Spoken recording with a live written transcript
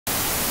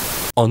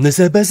On this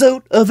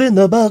episode of In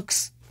the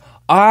Box,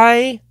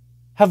 I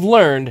have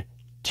learned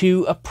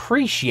to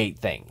appreciate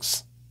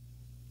things.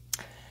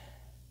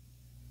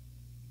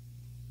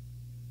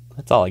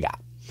 That's all I got.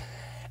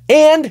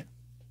 And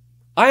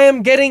I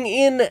am getting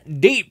in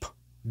deep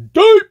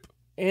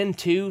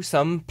into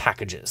some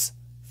packages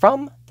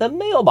from the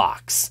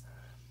mailbox.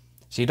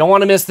 So you don't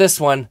want to miss this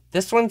one.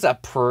 This one's a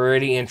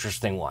pretty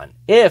interesting one,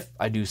 if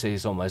I do say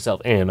so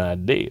myself, and I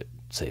did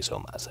say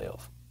so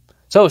myself.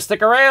 So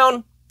stick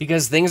around,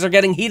 because things are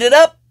getting heated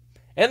up,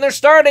 and they're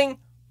starting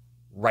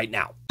right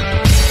now.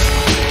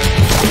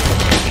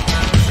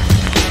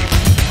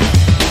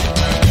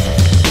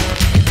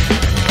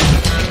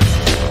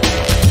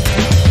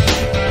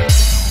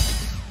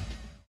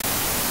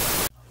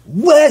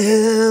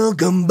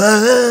 Welcome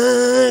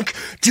back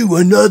to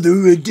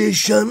another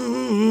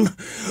edition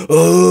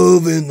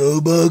of In the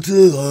Box,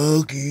 a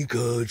Hockey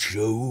Card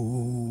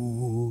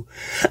Show.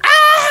 A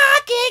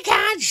Hockey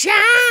Card Show!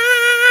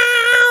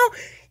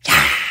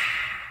 Yeah!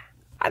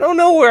 I don't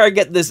know where I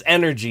get this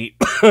energy.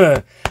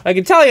 I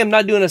can tell you I'm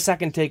not doing a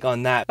second take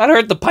on that. That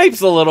hurt the pipes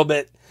a little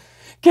bit.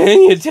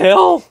 Can you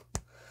tell?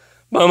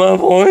 By my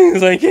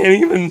voice, I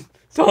can't even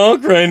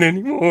talk right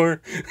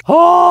anymore.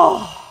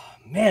 Oh!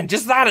 Man,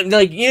 just that,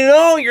 like, you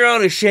know you're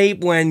out of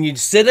shape when you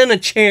sit in a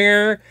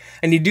chair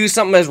and you do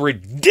something as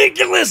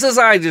ridiculous as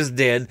I just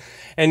did,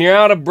 and you're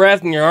out of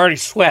breath and you're already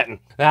sweating.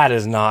 That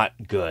is not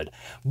good.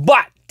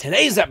 But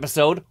today's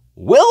episode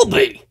will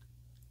be.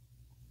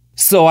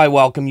 So I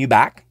welcome you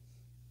back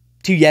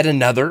to yet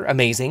another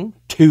amazing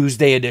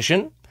Tuesday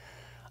edition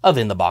of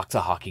In the Box,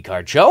 a Hockey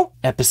Card Show,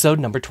 episode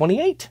number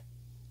 28.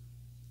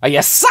 Are you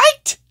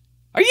psyched?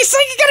 Are you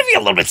psyched? You gotta be a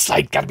little bit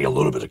psyched. Gotta be a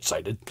little bit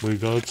excited. We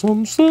got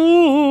some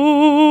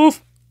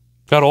stuff.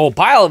 Got a whole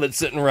pile of it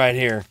sitting right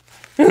here.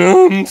 And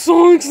I'm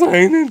so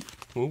excited.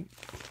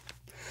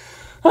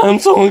 I'm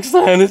so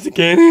excited to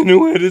get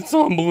into it. It's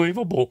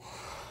unbelievable.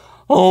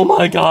 Oh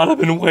my God, I've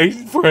been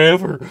waiting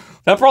forever.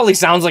 That probably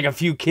sounds like a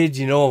few kids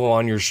you know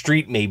on your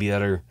street maybe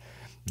that are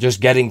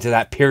just getting to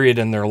that period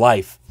in their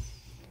life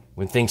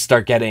when things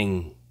start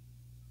getting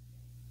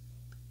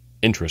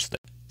interesting.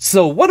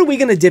 So what are we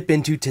going to dip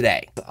into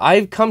today?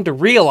 I've come to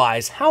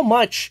realize how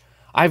much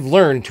I've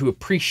learned to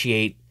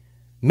appreciate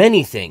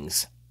many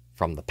things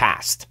from the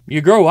past.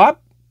 You grow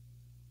up,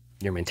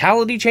 your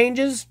mentality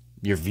changes,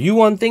 your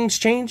view on things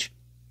change,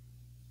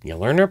 you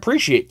learn to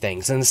appreciate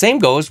things. And the same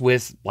goes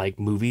with like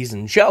movies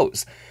and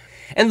shows.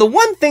 And the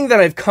one thing that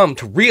I've come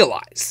to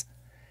realize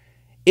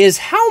is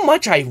how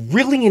much I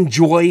really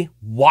enjoy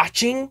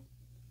watching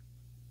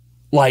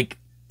like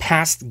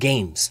past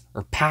games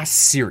or past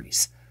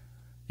series.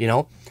 You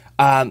know,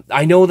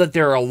 I know that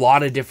there are a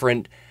lot of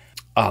different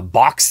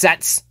box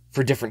sets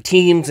for different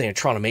teams, and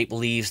Toronto Maple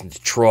Leafs and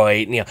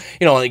Detroit, and, you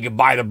know, you can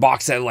buy the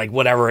box set, like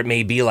whatever it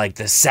may be, like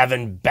the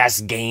 7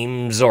 best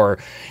games or,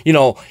 you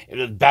know,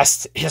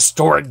 best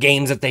historic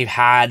games that they've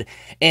had.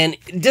 And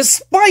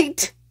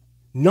despite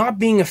not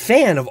being a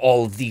fan of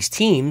all of these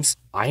teams,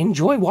 I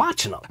enjoy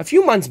watching them. A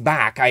few months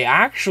back, I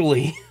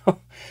actually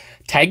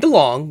tagged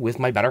along with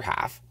my better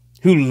half,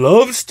 who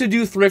loves to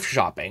do thrift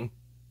shopping,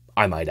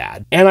 I might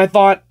add. And I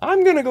thought,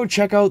 I'm going to go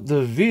check out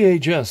the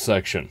VHS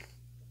section.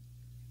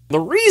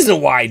 The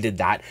reason why I did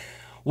that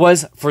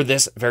was for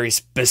this very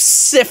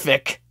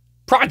specific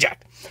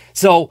project.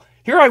 So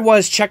here I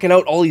was checking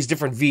out all these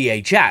different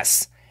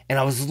VHS, and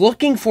I was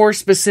looking for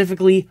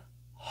specifically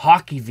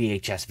hockey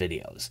VHS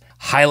videos,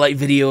 highlight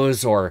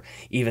videos, or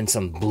even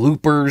some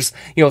bloopers,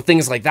 you know,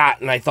 things like that.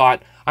 And I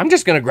thought, I'm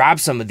just going to grab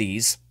some of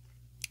these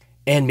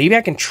and maybe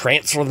I can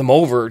transfer them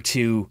over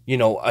to, you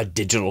know, a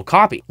digital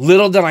copy.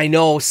 Little did I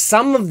know,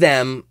 some of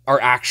them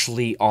are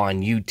actually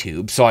on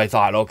YouTube. So I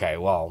thought, okay,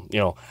 well, you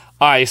know,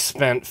 I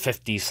spent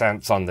 50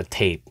 cents on the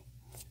tape.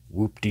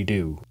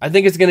 Whoop-de-doo. I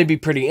think it's going to be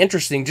pretty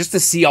interesting just to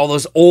see all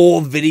those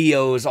old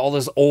videos, all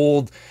those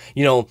old,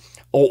 you know,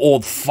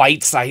 old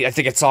fights. I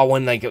think I saw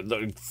one, like,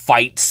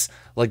 fights,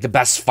 like the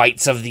best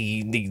fights of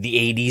the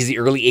 80s, the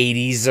early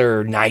 80s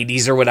or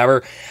 90s or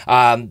whatever.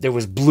 There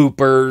was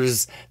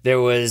bloopers.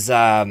 There was,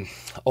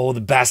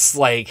 the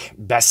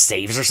best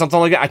saves or something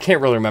like that. I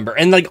can't really remember.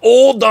 And like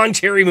old Don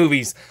Cherry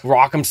movies.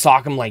 Rock'em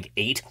Sock'em like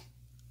 8.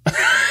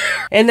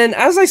 And then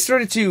as I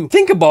started to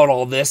think about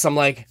all this, I'm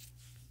like,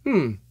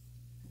 you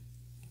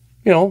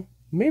know,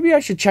 maybe I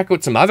should check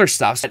out some other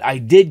stuff. I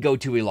did go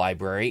to a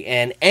library,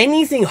 and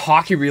anything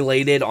hockey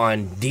related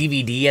on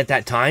DVD at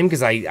that time,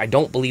 because I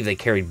don't believe they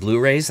carried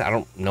Blu-rays. I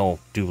don't know,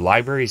 do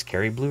libraries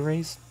carry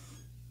Blu-rays?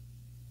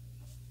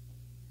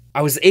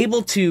 I was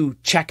able to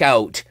check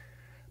out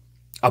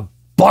a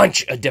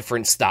bunch of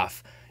different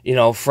stuff, you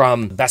know,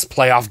 from best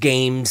playoff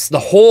games, the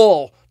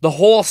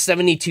whole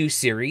 72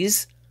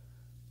 series.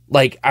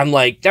 Like, I'm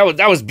like, that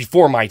was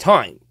before my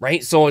time,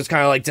 right? So it's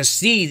kind of like to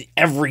see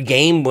every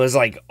game was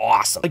like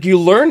awesome. Like, you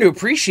learn to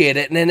appreciate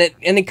it, and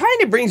it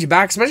kind of brings you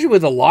back, especially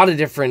with a lot of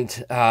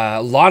different, a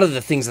lot of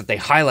the things that they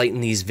highlight in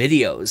these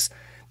videos,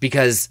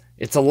 because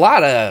it's a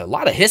lot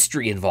of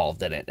history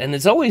involved in it, and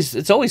it's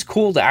always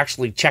cool to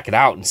actually check it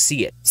out and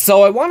see it.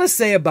 So I want to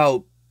say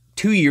about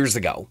 2 years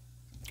ago,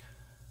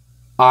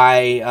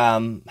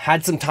 I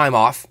had some time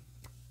off,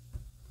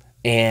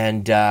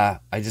 and I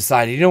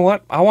decided, you know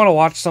what? I want to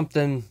watch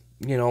something,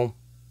 you know,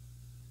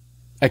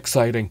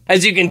 exciting.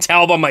 As you can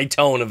tell by my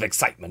tone of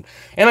excitement.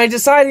 And I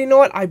decided, you know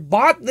what? I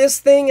bought this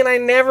thing and I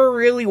never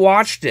really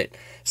watched it.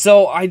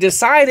 So I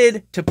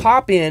decided to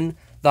pop in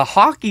the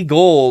Hockey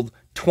Gold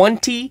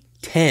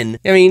 2010.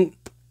 I mean,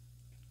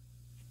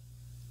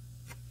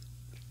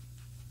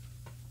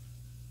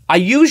 I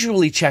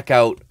usually check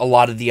out a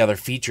lot of the other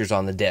features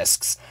on the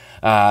discs.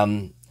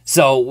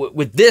 So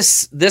with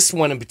this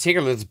one in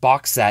particular, this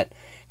box set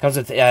comes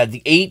with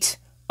the 8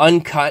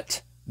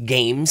 uncut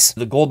games,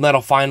 the gold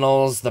medal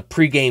finals, the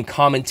pregame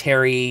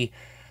commentary,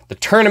 the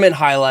tournament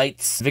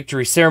highlights,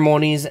 victory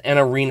ceremonies, and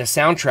arena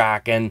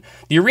soundtrack. And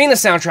the arena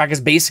soundtrack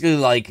is basically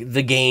like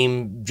the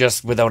game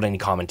just without any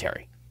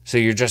commentary. So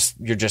you're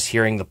just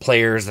hearing the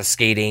players, the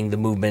skating, the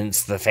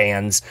movements, the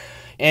fans.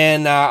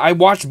 And I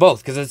watched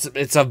both because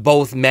it's of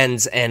both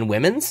men's and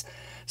women's.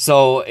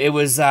 So it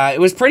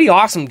was pretty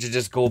awesome to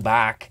just go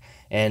back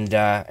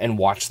and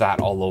watch that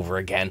all over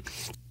again.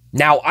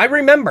 Now, I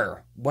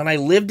remember when I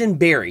lived in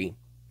Barrie,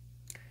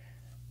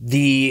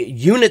 the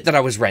unit that I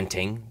was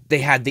renting, they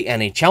had the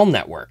NHL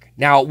network.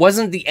 Now, it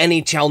wasn't the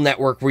NHL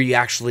network where you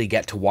actually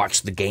get to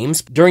watch the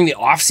games. During the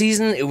off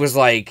season, it was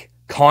like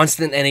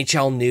constant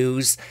NHL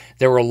news.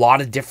 There were a lot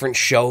of different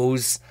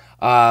shows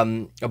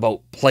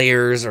about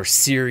players or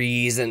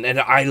series, and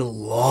I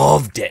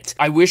loved it.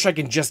 I wish I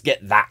could just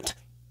get that.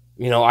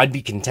 You know, I'd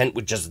be content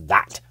with just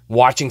that.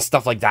 Watching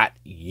stuff like that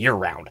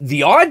year-round.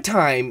 The odd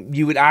time,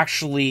 you would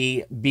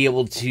actually be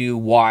able to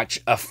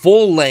watch a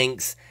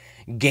full-length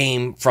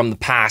game from the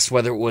past,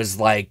 whether it was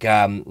like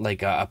a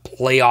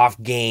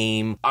playoff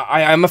game.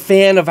 I'm a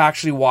fan of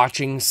actually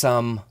watching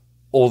some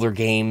older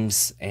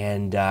games,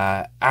 and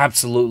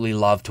absolutely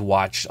love to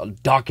watch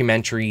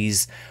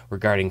documentaries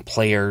regarding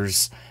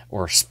players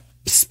or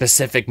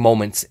specific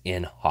moments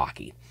in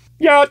hockey.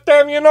 Yeah,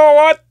 damn, you know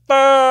what?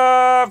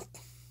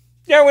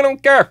 Yeah, we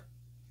don't care.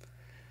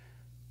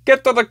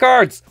 Get to the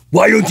cards.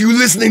 Why aren't you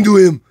listening to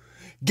him?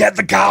 Get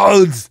the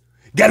cards.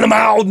 Get them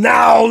out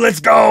now. Let's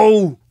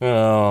go.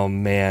 Oh,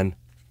 man.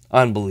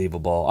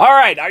 Unbelievable. All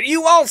right. Are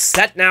you all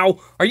set now?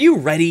 Are you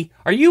ready?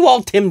 Are you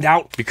all timmed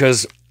out?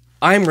 Because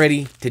I'm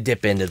ready to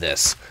dip into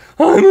this.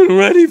 I've been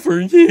ready for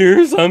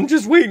years. I'm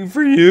just waiting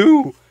for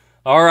you.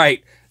 All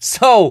right.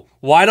 So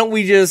why don't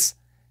we just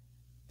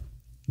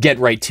get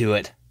right to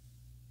it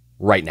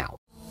right now?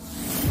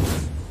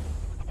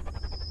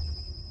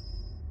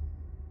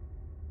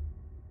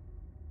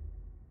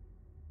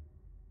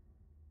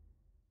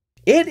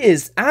 It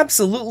is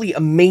absolutely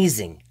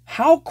amazing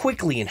how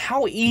quickly and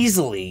how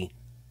easily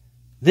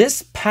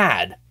this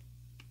pad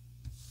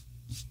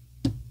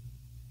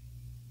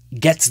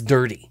gets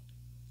dirty.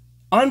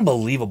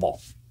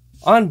 Unbelievable.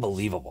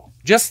 Unbelievable.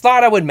 Just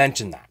thought I would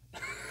mention that.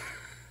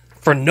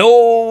 For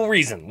no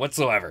reason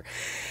whatsoever.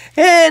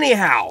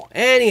 Anyhow,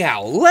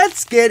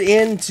 let's get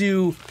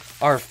into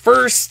our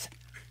first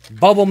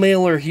bubble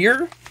mailer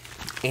here.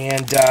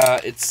 And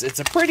it's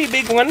a pretty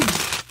big one.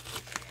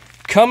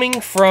 Coming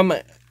from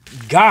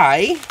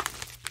Guy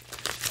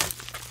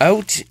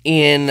out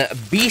in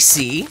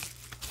BC,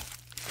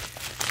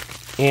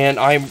 and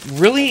I'm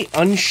really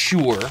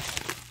unsure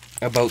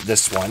about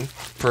this one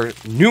for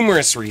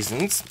numerous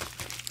reasons,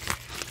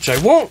 which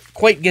I won't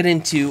quite get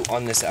into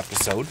on this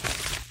episode,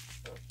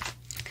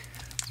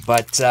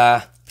 but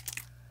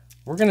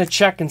we're gonna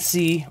check and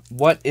see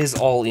what is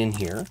all in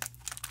here.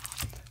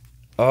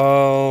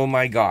 Oh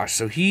my gosh,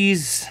 so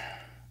he's...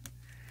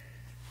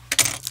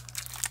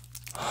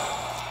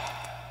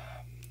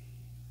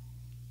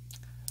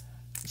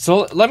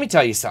 So let me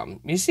tell you something.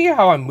 You see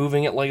how I'm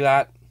moving it like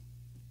that?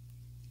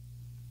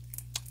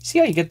 See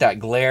how you get that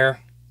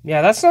glare?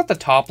 Yeah, that's not the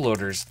top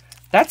loaders.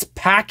 That's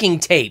packing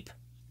tape.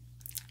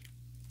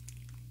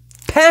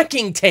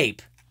 Packing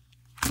tape.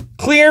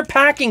 Clear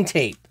packing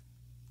tape.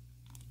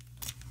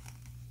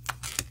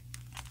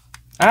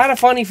 I had a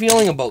funny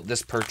feeling about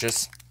this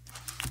purchase.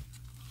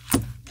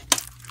 You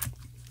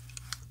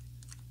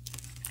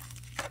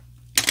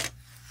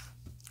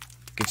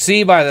can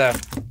see by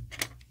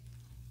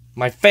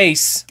my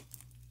face,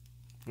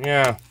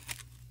 yeah,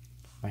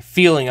 my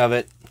feeling of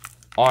it,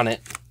 on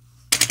it,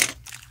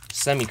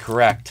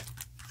 semi-correct.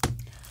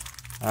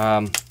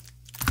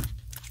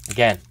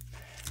 Again,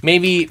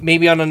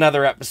 maybe on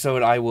another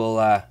episode I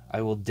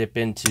will dip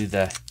into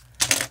the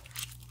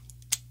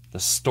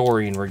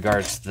story in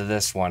regards to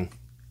this one.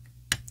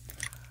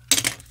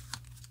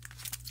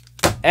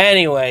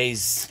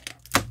 Anyways,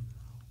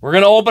 we're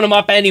gonna open them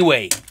up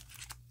anyway.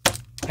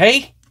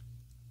 Hey?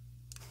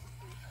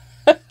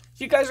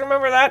 You guys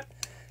remember that?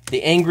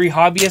 The Angry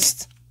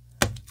Hobbyist?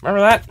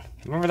 Remember that?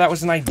 Remember that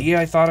was an idea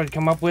I thought I'd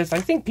come up with? I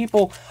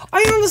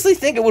honestly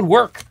think it would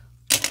work.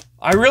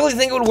 I really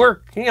think it would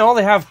work. You know,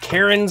 they have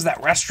Karen's,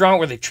 that restaurant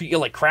where they treat you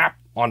like crap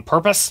on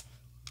purpose.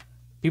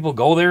 People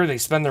go there, they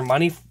spend their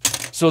money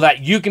so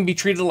that you can be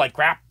treated like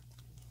crap.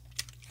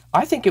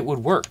 I think it would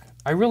work.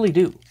 I really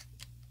do.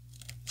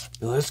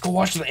 Let's go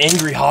watch The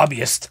Angry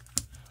Hobbyist.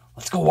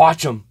 Let's go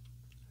watch them.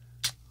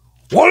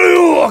 What do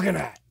you looking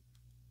at?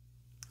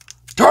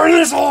 Turn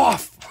this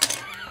off!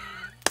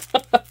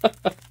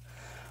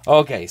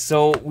 Okay,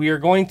 so we are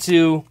going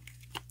to...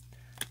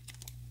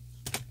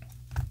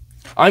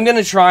 I'm going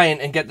to try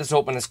and get this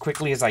open as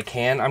quickly as I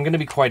can. I'm going to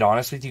be quite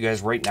honest with you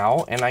guys right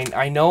now. And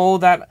I know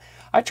that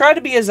I try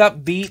to be as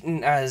upbeat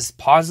and as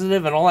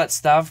positive and all that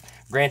stuff.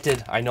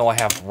 Granted, I know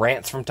I have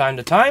rants from time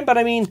to time, but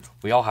I mean,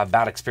 we all have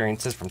bad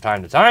experiences from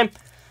time to time.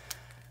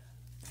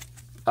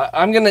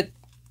 I'm going to...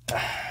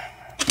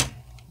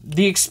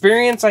 The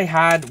experience I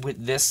had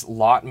with this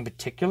lot in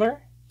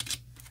particular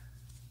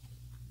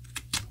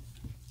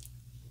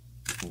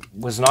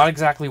was not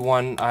exactly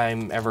one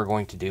I'm ever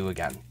going to do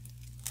again.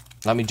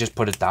 Let me just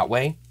put it that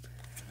way.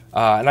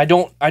 And I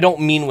don't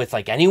mean with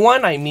like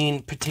anyone. I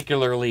mean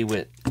particularly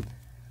with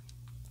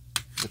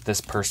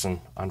this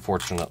person,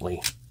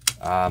 unfortunately.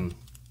 Have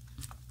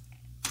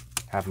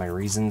my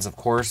reasons, of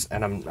course,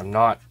 and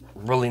I'm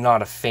really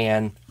not a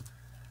fan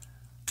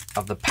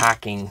of the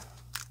packing.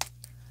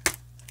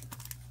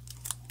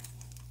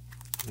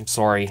 I'm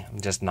sorry.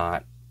 I'm just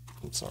not.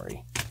 I'm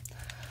sorry.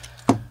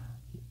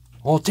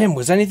 Well, Tim,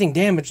 was anything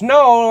damaged?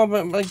 No,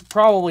 like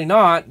probably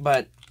not,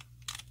 but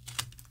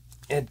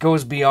it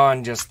goes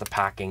beyond just the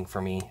packing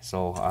for me.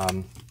 So,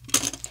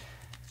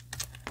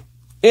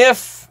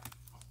 if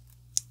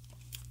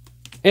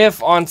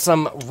on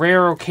some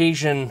rare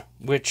occasion,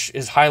 which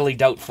is highly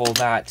doubtful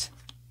that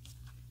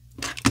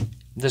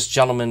this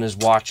gentleman is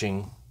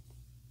watching,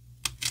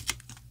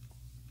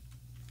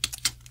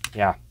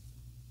 yeah,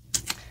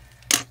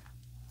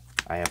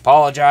 I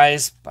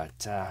apologize,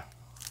 but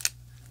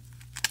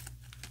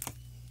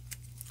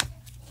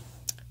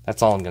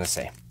that's all I'm going to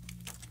say.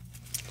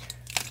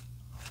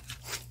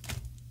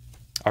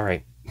 All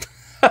right.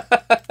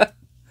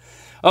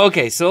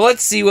 Okay, so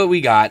let's see what we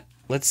got.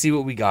 I've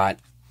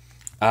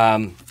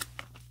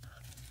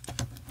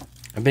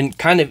been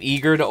kind of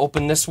eager to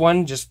open this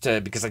one just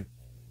because I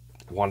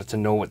wanted to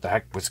know what the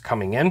heck was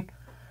coming in.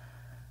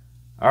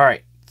 All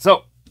right,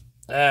 so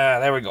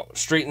there we go.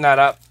 Straighten that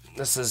up.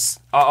 This is...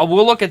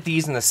 we'll look at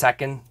these in a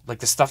second, like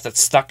the stuff that's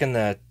stuck in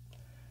the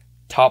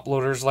top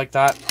loaders like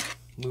that.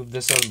 Move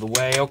this out of the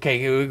way. Okay,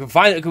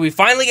 can we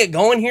finally get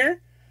going here?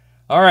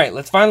 All right,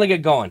 let's finally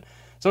get going.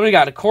 So we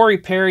got a Corey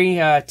Perry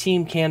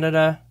Team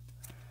Canada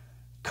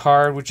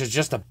card, which is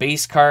just a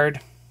base card.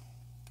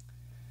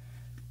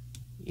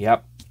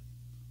 Yep.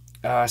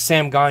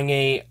 Sam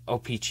Gagner,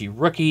 O-Pee-Chee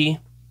rookie.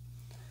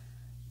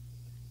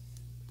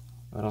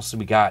 What else do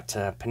we got?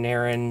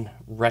 Panarin,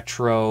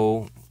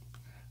 Retro.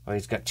 Oh,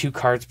 he's got 2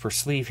 cards per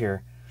sleeve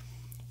here.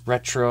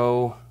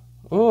 Retro.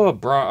 Oh,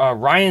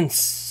 Ryan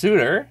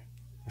Suter.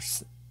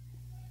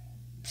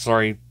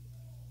 Sorry.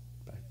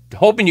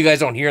 Hoping you guys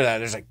don't hear that.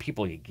 There's like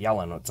people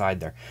yelling outside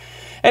there.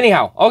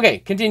 Anyhow, okay,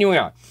 continuing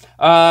on.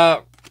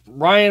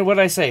 Ryan, what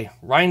did I say?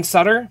 Ryan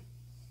Sutter?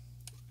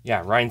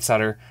 Yeah, Ryan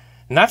Sutter.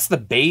 And that's the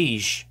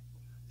beige.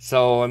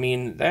 So, I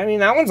mean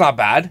that one's not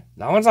bad.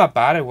 That one's not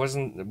bad. I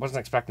wasn't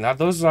expecting that.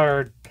 Those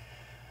are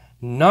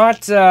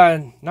not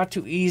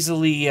too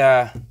easily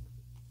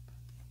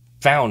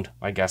found,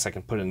 I guess I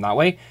can put it in that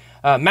way.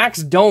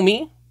 Max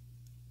Domi.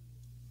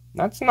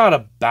 That's not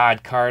a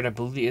bad card, I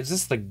believe. Is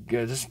this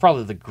this is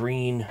probably the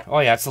green. Oh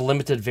yeah, it's a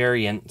limited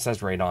variant. It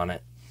says right on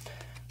it.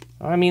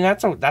 I mean,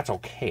 that's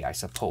okay, I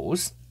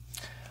suppose.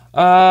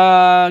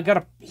 Got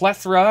a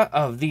plethora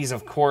of these,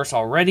 of course,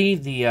 already.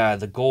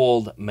 The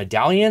gold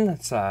medallion.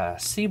 It's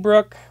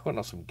Seabrook. What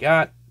else we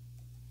got?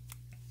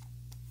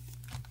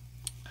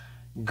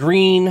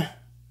 Green,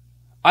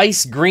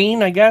 ice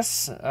green, I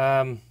guess.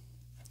 Sorry,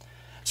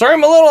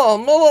 I'm a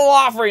little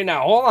off right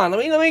now. Hold on. Let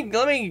me.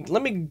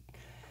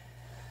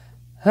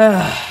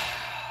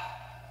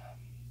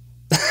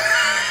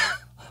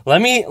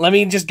 Let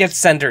me just get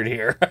centered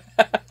here.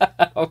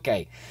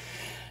 Okay.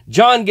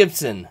 John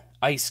Gibson,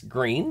 ice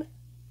green,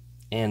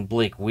 and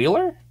Blake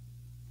Wheeler.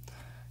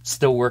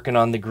 Still working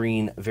on the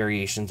green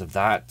variations of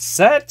that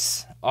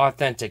set.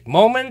 Authentic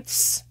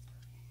Moments.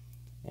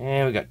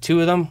 And we got 2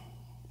 of them.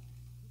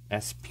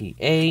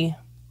 SPA.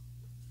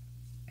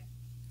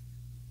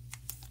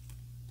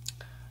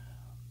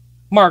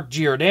 Mark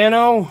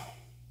Giordano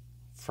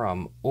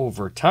from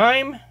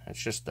Overtime. That's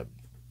just a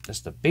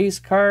base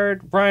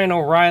card. Brian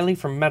O'Reilly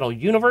from Metal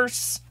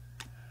Universe.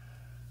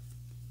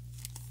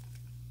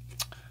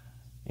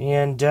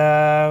 And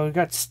we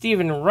got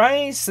Stephen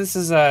Rice. This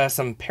is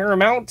some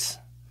Paramount.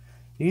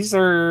 These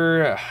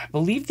are, I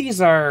believe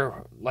these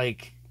are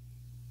like,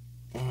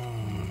 I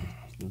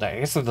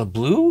guess they're the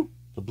blue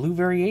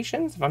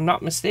variations, if I'm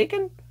not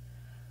mistaken.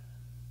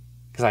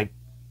 Because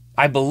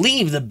I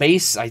believe the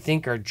base, I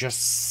think, are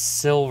just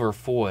silver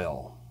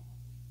foil.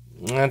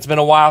 And it's been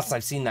a while since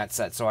I've seen that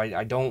set, so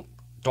I don't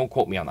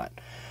quote me on that.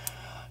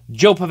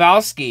 Joe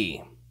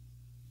Pavelski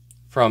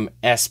from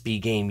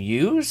SB Game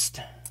Used.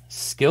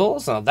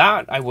 Skills. Now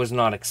that I was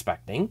not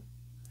expecting.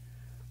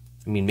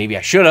 I mean, maybe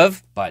I should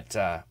have, but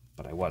I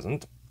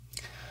wasn't.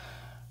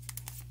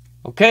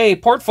 Okay,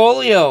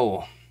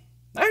 portfolio.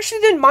 I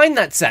actually didn't mind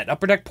that set.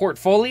 Upper Deck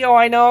Portfolio,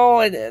 I know.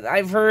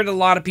 I've heard a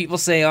lot of people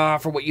say, oh,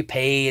 for what you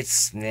pay,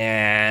 it's, nah.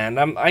 And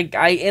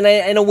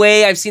in a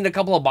way, I've seen a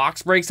couple of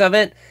box breaks of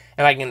it,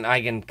 and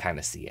I can kind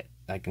of see it.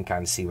 I can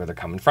kind of see where they're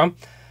coming from.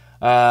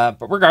 But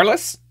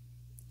regardless,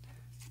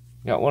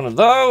 got one of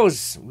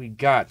those. We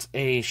got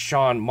a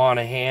Sean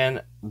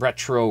Monahan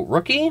Retro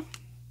Rookie.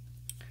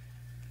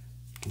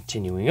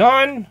 Continuing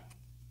on.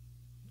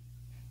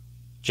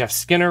 Jeff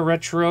Skinner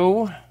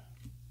Retro.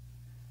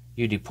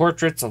 UD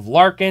Portraits of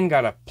Larkin.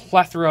 Got a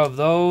plethora of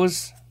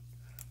those.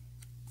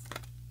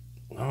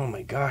 Oh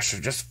my gosh, they're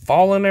just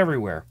falling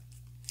everywhere.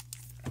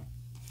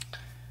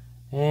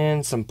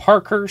 And some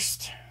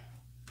Parkhurst.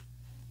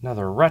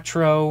 Another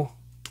retro.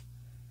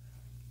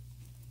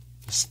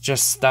 It's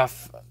just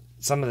stuff.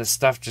 Some of this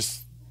stuff,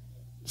 just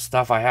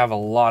stuff I have a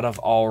lot of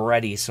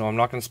already. So I'm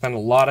not going to spend a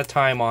lot of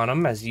time on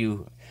them, as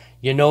you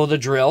know the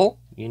drill.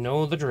 You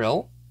know the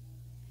drill.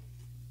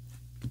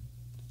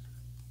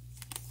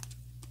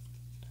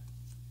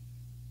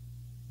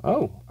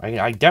 Oh,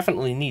 I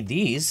definitely need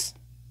these.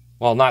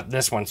 Well, not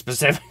this one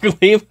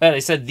specifically, but I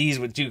said these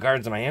with 2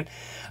 cards in my hand.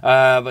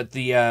 But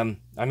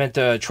I meant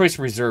the Choice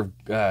Reserve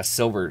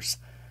Silvers.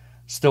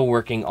 Still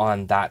working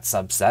on that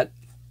subset.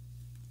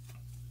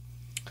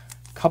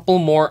 Couple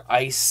more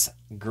Ice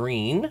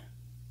Green.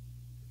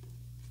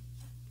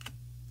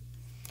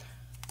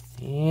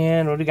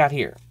 And what do we got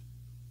here?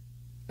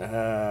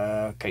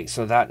 Okay,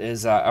 so that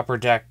is Upper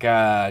Deck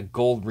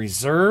Gold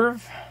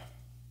Reserve.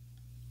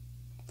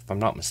 If I'm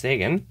not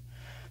mistaken.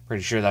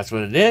 Pretty sure that's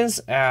what it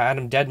is.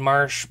 Adam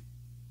Deadmarsh,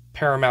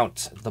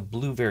 Paramount, the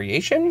Blue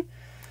Variation.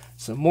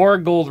 Some more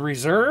Gold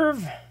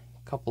Reserve.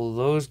 A couple of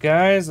those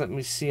guys. Let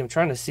me see. I'm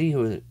trying to see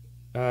who...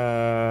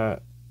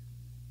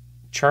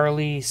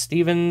 Charlie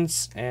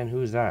Stevens. And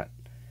who's that?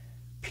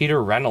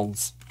 Peter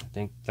Reynolds. I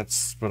think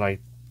that's what I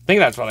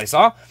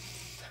saw.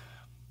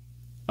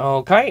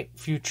 Okay.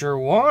 Future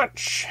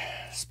Watch.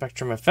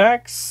 Spectrum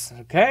Effects.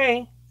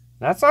 Okay.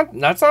 That's not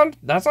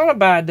a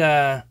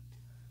bad...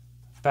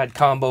 bad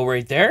combo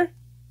right there.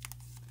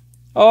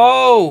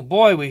 Oh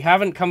boy, we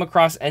haven't come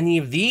across any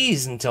of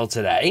these until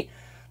today.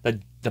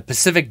 The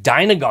Pacific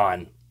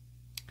Dynagon.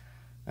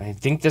 I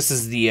think this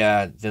is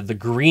the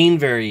green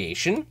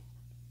variation.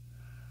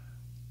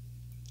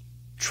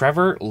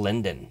 Trevor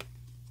Linden.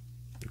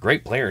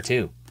 Great player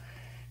too.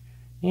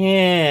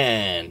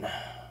 And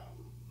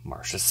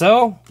Marcia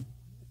So.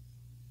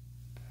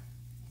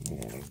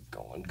 And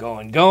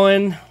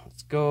going.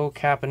 Let's go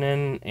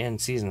Kapanen and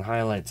season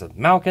highlights of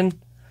Malkin.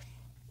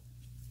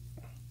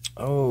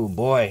 Oh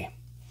boy,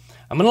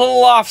 I'm a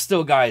little off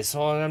still, guys.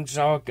 So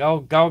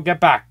I'll get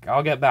back.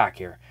 I'll get back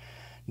here.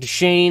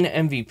 Duchesne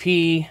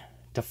MVP,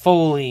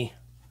 Toffoli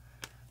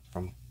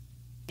from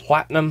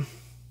Platinum.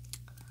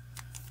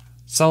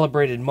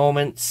 Celebrated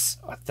moments,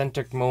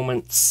 authentic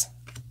moments.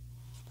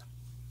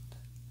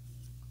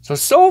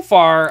 So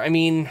far, I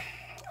mean,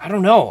 I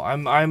don't know.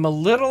 I'm a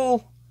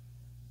little.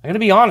 I'm gonna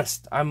be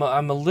honest. I'm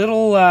a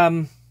little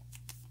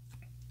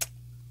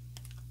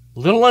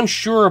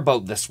unsure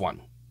about this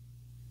one.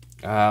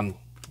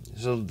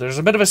 So there's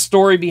a bit of a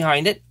story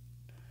behind it,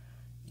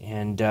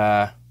 and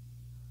I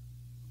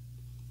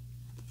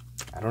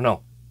don't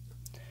know,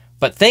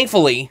 but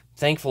thankfully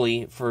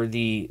for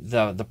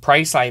the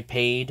price I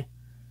paid,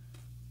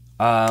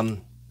 I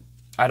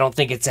don't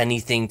think it's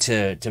anything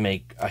to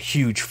make a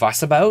huge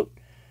fuss about.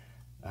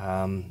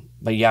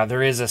 But yeah,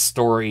 there is a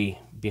story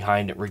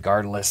behind it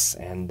regardless,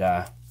 and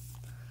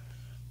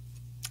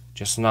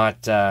just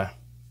not a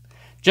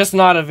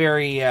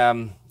very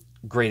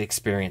great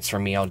experience for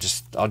me. I'll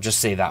just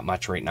say that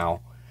much right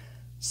now.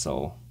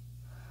 So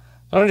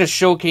I'm just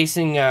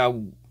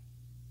showcasing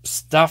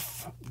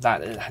stuff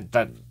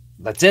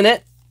that's in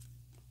it,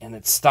 and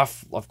it's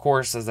stuff, of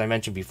course, as I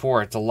mentioned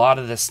before. It's a lot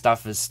of this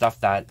stuff is stuff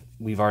that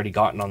we've already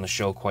gotten on the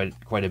show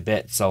quite a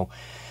bit. So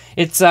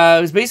it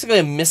was basically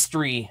a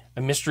mystery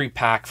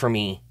pack for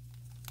me,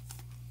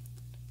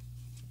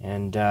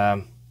 and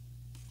I'm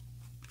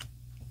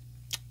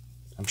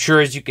sure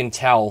as you can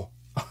tell.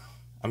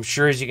 I'm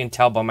sure as you can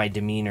tell by my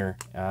demeanor,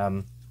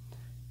 it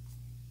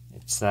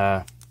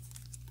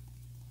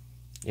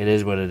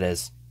is what it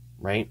is,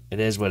 right? It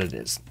is what it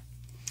is.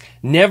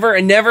 I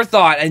never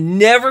thought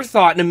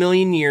in a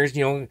million years,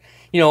 you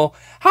know,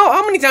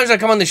 how many times I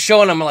come on the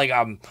show and I'm like,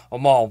 I'm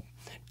all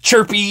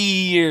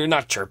chirpy, or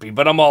not chirpy,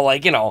 but I'm all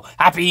like,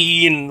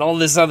 happy and all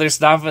this other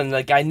stuff. And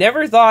like, I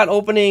never thought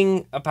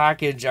opening a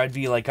package, I'd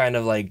be like, kind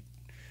of like,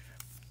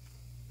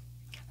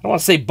 I don't want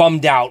to say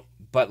bummed out,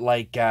 but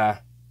like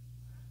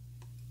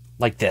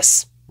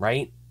this,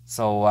 right?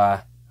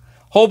 So,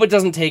 hope it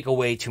doesn't take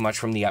away too much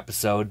from the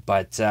episode,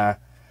 but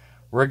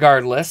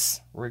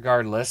regardless,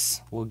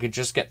 we'll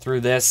just get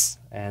through this,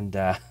 and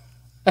I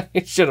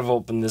should have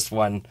opened this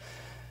one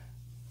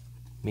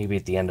maybe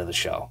at the end of the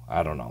show.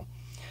 I don't know.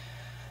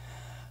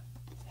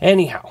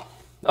 Anyhow,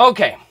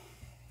 okay.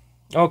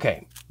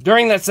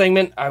 During that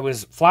segment, I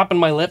was flapping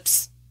my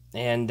lips,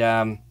 and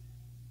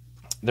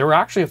there were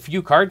actually a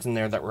few cards in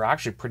there that were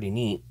actually pretty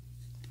neat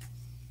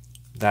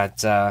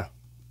that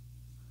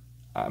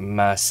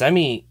I'm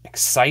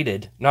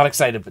semi-excited. Not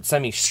excited, but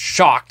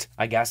semi-shocked,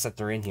 I guess, that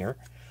they're in here.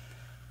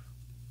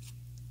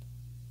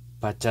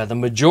 But the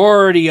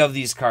majority of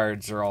these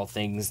cards are all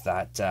things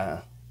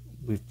that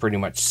we've pretty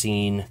much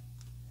seen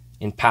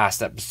in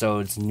past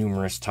episodes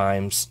numerous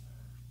times.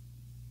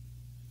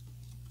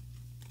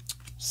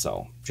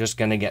 So, just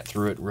going to get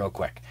through it real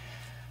quick.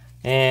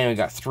 And we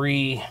got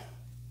 3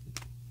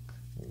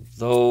 of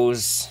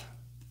those.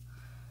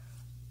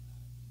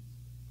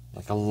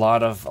 Like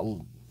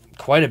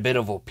quite a bit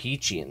of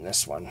O-Pee-Chee in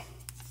this one.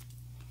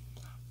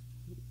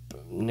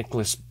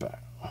 Nicholas,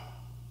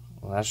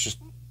 well, that's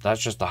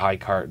just a high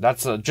card.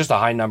 That's just a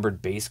high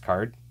numbered base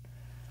card.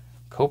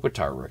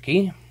 Kopitar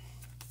rookie.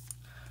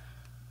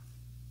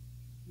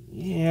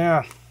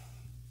 Yeah.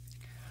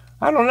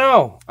 I don't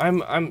know.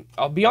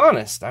 I'll be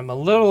honest. I'm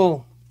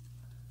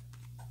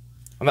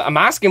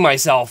asking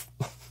myself.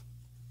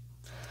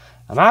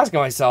 I'm asking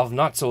myself,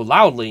 not so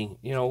loudly,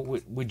 you know,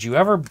 would you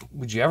ever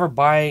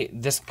buy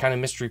this kind of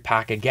mystery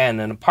pack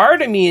again? And a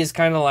part of me is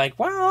kind of like,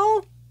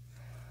 well,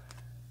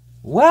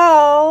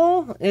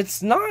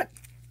 it's not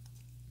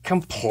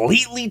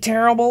completely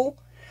terrible.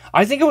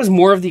 I think it was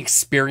more of the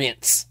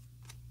experience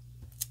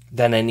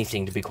than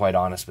anything, to be quite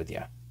honest with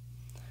you.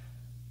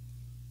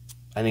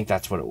 I think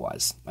that's what it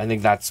was. I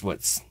think that's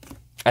what's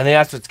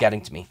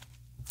getting to me,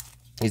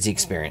 is the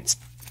experience.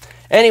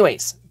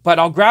 Anyways, but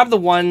I'll grab the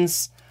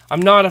ones.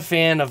 I'm not a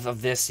fan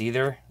of this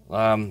either,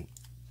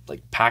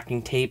 like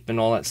packing tape and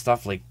all that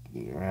stuff. But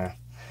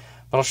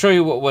I'll show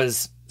you what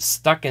was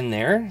stuck in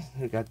there.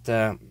 We got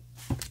that,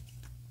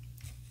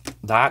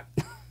 and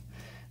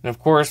of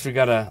course we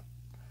got a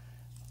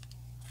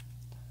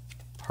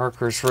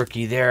Parker's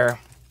rookie there.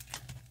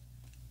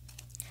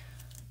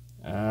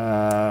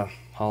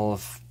 Hall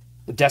of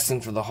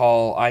Destined for the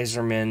Hall,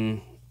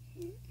 Iserman.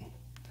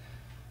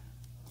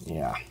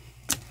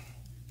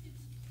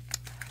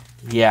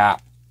 Yeah,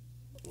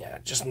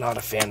 just not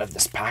a fan of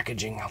this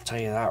packaging, I'll tell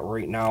you that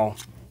right now.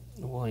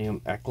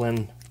 William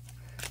Eklund.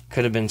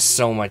 Could have been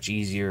so much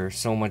easier,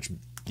 so much,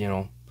 you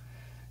know.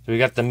 So we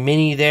got the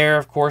mini there,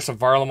 of course, of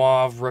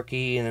Varlamov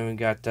rookie, and then we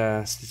got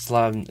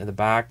Stislav in the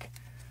back.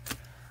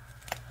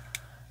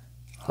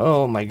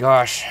 Oh my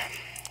gosh.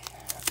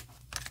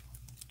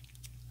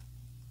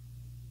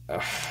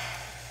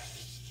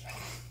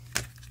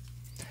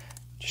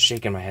 Just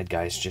shaking my head,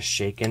 guys. Just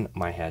shaking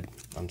my head.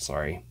 I'm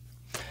sorry.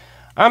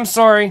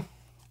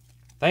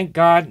 Thank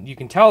God. You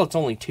can tell it's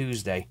only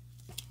Tuesday.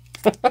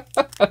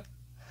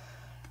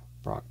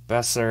 Brock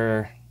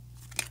Besser.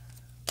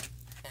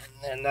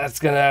 And that's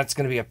gonna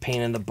be a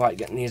pain in the butt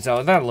getting these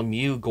out. That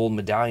Lemieux gold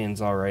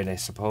medallion's alright, I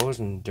suppose,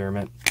 and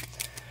Dermott.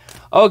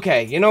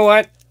 Okay, you know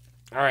what?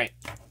 Alright.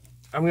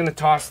 I'm gonna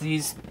toss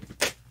these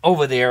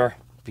over there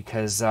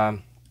because yeah.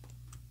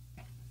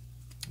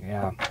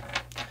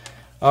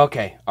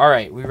 Okay,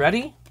 alright, we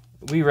ready?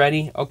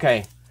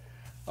 Okay.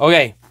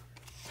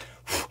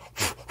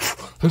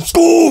 Let's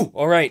go!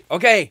 Alright,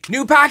 okay,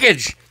 new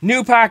package.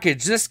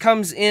 This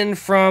comes in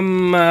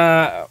from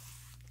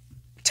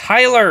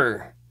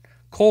Tyler,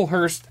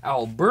 Colehurst,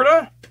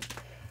 Alberta.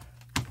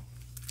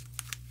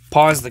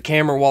 Pause the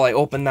camera while I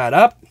open that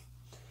up.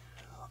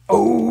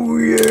 Oh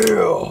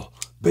yeah,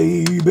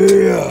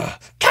 baby.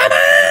 Come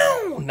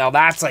on! Now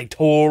that's like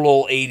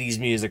total 80s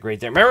music right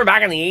there. Remember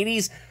back in the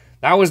 80s?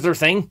 That was their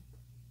thing.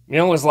 You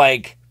know, it was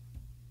like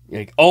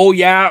oh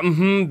yeah,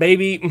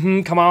 baby,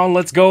 come on,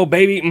 let's go,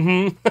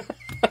 baby,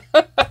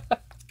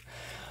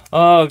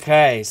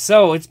 Okay,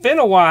 so it's been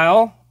a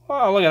while.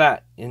 Oh, look at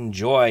that.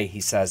 Enjoy, he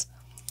says.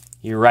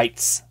 He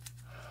writes.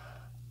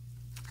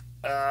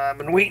 I've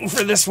been waiting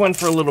for this one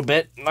for a little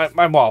bit.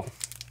 Well,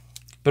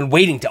 been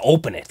waiting to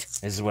open it,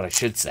 is what I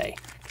should say,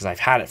 because I've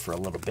had it for a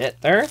little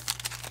bit there.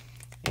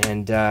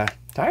 And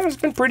Tyler's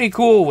been pretty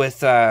cool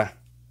with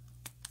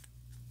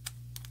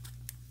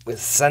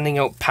sending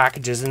out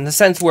packages, in the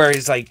sense where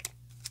he's like,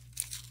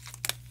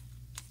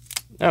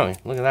 oh,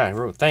 look at that, I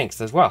wrote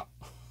thanks as well.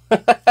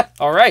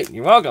 All right,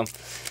 you're welcome.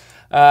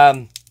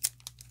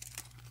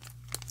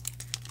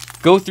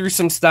 Go through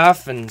some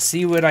stuff and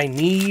see what I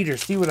need or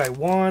see what I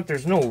want.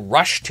 There's no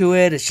rush to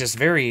it. It's just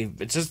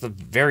a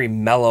very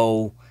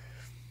mellow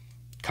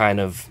kind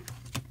of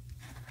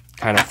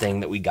thing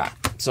that we got.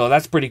 So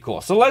that's pretty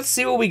cool. So let's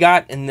see what we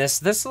got in this.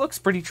 This looks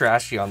pretty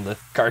trashy on the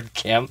card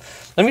cam.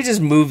 Let me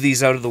just move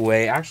these out of the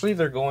way. Actually,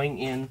 they're going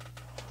in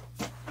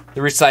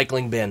the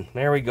recycling bin.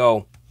 There we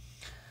go.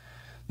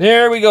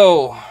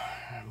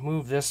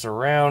 Move this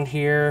around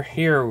here.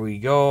 Here we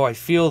go. I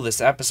feel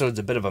this episode's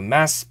a bit of a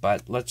mess,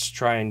 but let's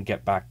try and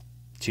get back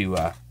to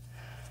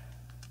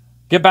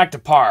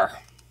par.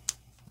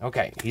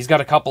 Okay, he's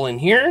got a couple in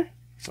here,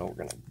 so we're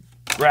gonna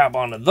grab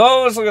onto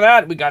those. Look at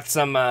that. We got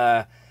some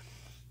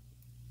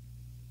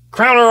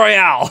Crown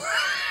Royale.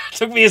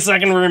 Took me a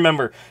second to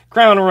remember.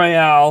 Crown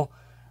Royale.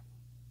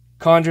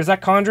 Condra. Is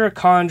that Condra?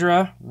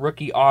 Condra.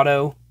 Rookie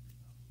auto.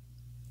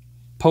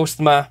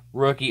 Postma.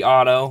 Rookie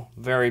auto.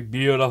 Very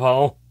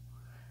beautiful.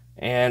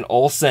 And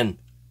Olsen.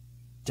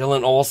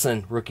 Dylan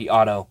Olsen. Rookie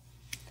auto.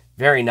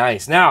 Very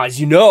nice. Now, as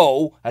you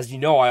know,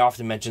 I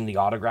often mention the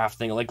autograph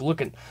thing.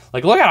 Look at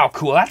how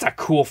cool. That's a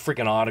cool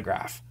freaking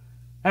autograph.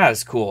 That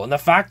is cool. And the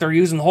fact they're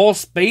using the whole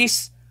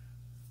space.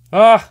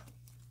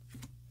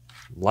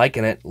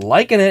 Liking it.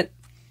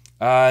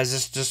 Is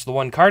this just the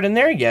one card in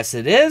there? Yes,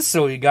 it is.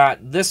 So we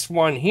got this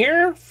one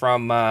here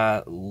from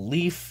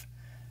Leaf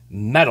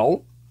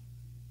Metal.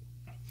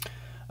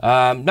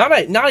 Not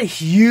a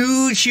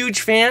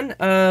huge fan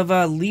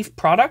of Leaf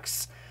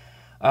products.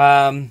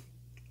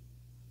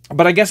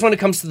 But I guess when it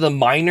comes to the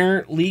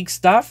minor league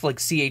stuff, like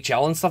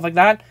CHL and stuff like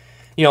that,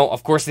 you know,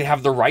 of course they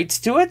have the rights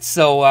to it.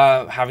 So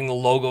having the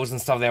logos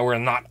and stuff there, we're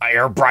not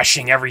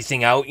airbrushing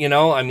everything out, you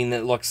know. I mean,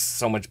 it looks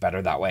so much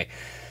better that way.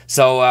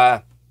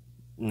 So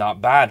not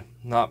bad.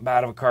 Not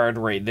bad of a card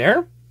right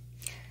there.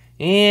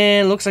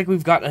 And looks like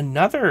we've got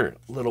another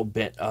little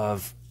bit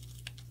of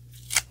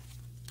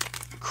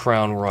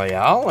Crown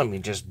Royale. Let me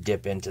just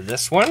dip into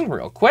this one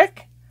real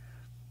quick.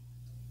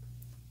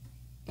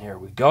 There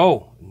we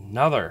go.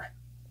 Another.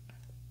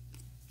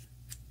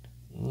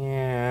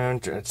 Yeah,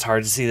 it's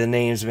hard to see the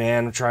names,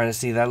 man. I'm trying to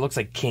see that. It looks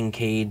like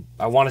Kincaid.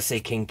 I want to say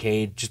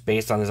Kincaid, just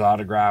based on his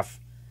autograph.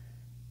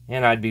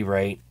 And I'd be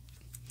right.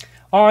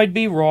 I'd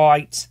be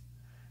right.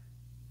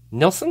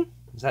 Nilsson?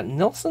 Is that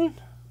Nilsson?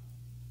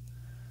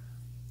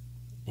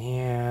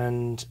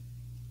 And...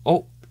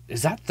 oh,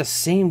 is that the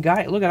same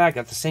guy? Look at that.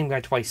 Got the same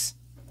guy twice.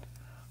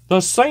 The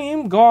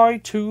same guy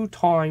 2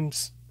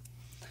 times.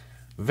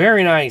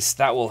 Very nice.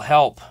 That will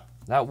help.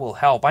 That will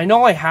help. I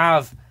know I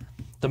have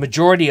the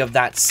majority of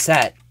that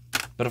set,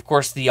 but of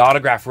course the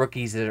autograph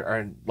rookies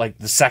are like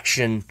the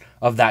section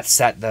of that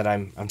set that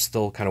I'm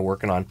still kind of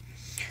working on.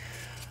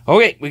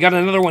 Okay, we got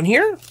another one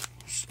here.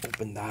 Let's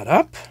open that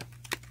up.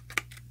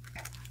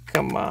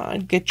 Come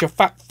on, get your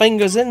fat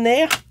fingers in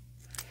there.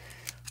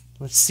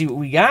 Let's see what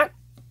we got.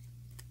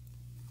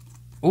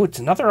 Oh, it's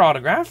another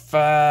autograph.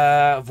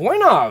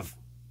 Voinov.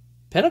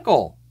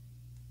 Pinnacle.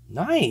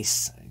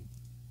 Nice.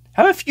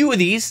 Have a few of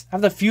these.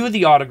 Have a few of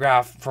the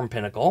autograph from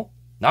Pinnacle.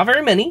 Not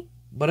very many,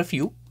 but a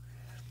few.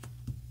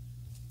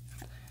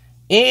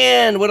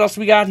 And what else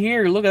we got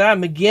here? Look at that.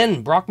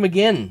 McGinn. Brock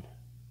McGinn.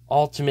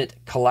 Ultimate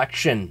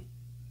Collection.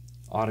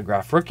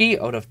 Autograph rookie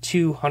out of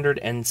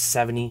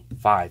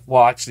 275.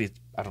 Well, actually,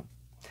 I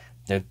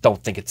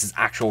don't think it's his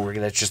actual rookie.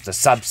 That's just a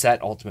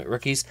subset. Ultimate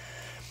rookies.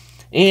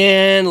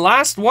 And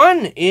last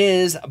one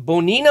is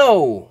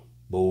Bonino.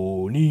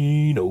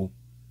 Bonino.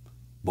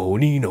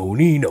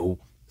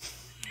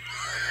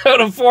 Out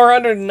of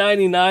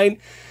 499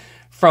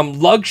 from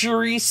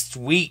Luxury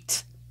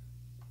Suite.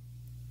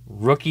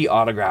 Rookie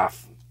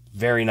autograph.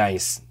 Very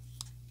nice.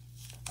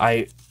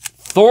 I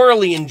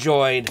thoroughly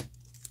enjoyed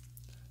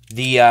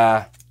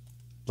the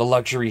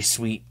Luxury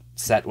Suite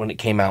set when it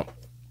came out.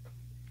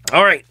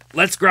 All right,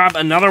 let's grab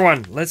another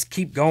one. Let's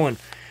keep going.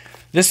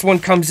 This one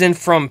comes in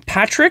from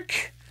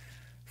Patrick.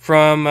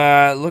 From,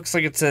 looks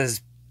like it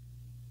says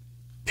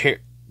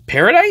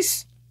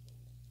Paradise?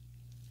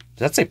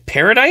 Does that say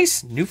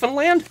Paradise?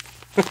 Newfoundland?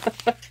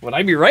 Would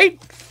I be right?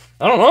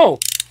 I don't know.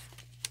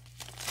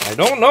 I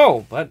don't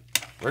know, but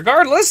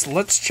regardless,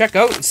 let's check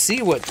out and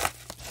see what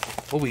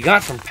we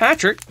got from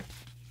Patrick.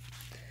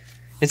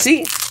 And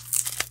see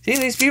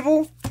these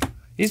people?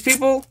 These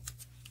people,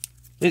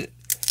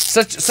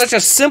 such a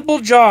simple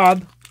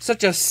job,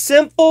 such a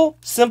simple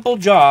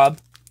job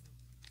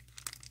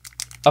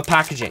of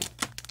packaging.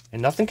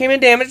 And nothing came in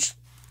damaged.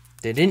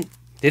 They didn't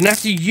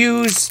have to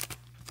use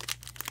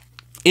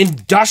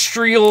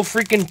industrial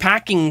freaking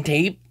packing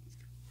tape.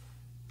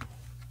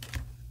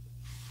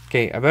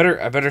 Okay, I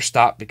better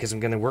stop because I'm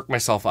gonna work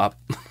myself up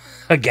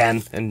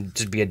again and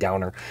just be a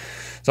downer.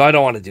 So I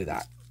don't want to do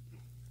that.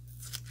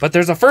 But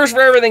there's a first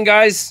for everything,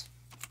 guys.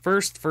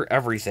 First for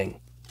everything.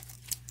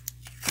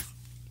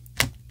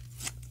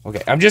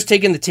 Okay, I'm just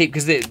taking the tape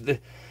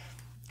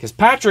because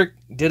Patrick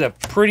did a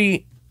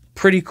pretty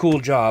cool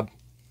job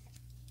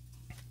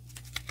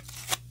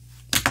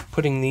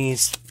putting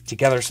these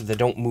together so they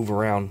don't move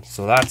around.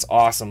 So that's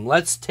awesome.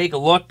 Let's take a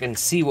look and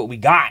see what we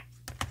got.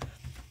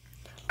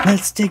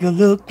 Let's take a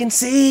look and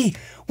see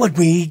what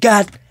we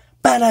got.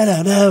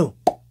 Ba-da-da-da.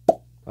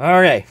 All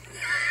right.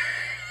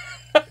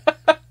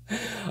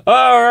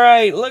 All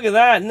right, look at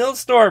that.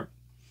 Nilstorp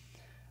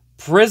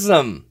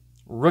Prism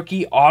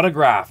rookie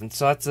autograph. And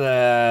so that's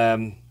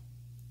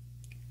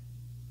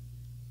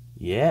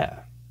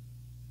yeah.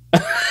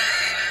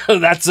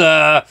 That's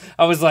I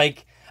was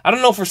like, I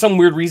don't know, for some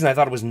weird reason I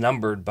thought it was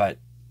numbered, but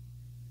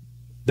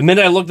the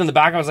minute I looked in the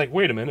back I was like,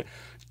 wait a minute.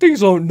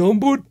 These aren't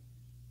numbered.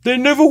 They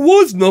never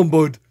was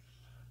numbered.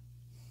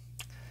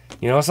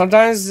 You know,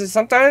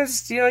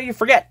 sometimes you know, you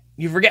forget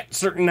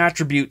certain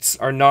attributes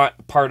are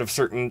not part of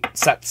certain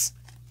sets.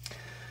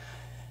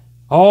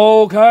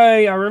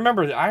 Okay, I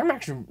remember.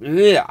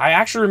 I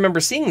actually remember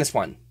seeing this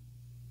one.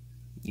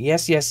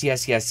 Yes.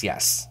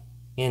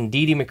 In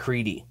Didi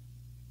McCready.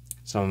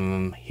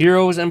 Some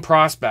heroes and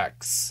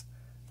prospects.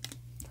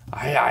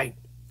 I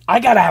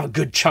gotta have a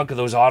good chunk of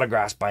those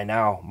autographs by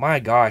now.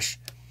 My gosh.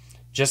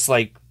 Just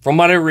like from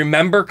what I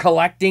remember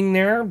collecting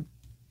there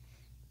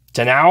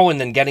to now, and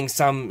then getting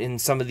some in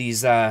some of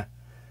these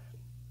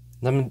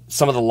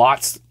Some of the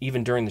lots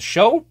even during the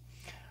show.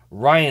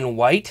 Ryan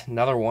White,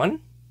 another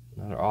one.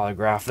 Another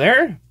autograph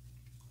there.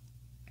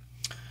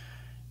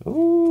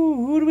 Ooh,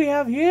 who do we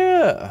have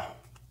here?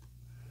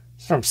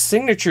 It's from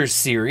Signature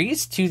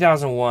Series,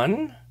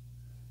 2001.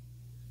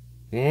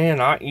 Yeah,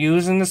 not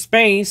using the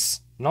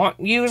space. Not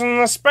using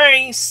the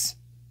space.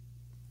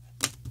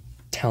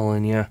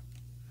 Telling you.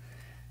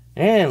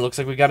 And looks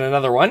like we got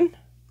another one.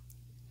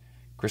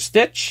 Chris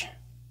Stitch.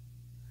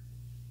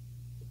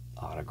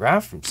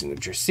 Autograph from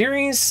Signature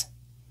Series.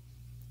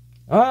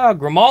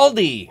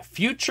 Grimaldi.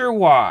 Future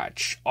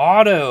Watch.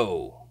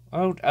 Auto.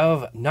 Out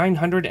of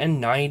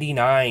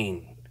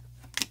 999.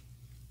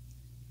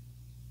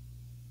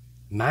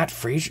 Matt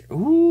Frazier.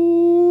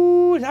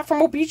 Ooh, is that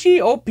from OPG?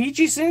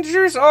 OPG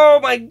signatures? Oh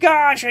my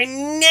gosh, I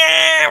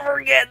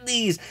never get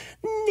these.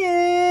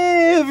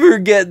 Never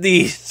get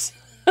these.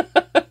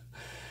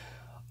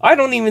 I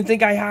don't even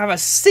think I have a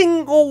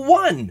single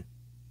one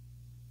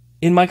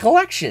in my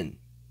collection.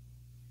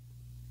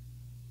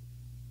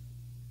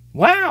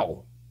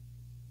 Wow.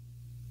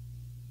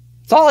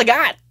 That's all I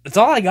got. That's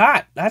all I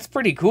got. That's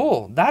pretty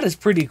cool. That is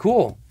pretty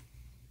cool.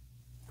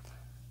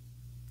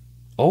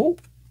 Oh,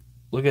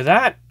 look at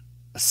that.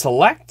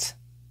 Select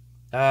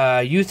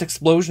Youth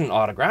Explosion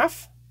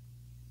autograph.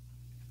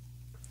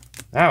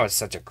 That was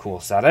such a cool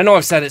set. I know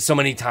I've said it so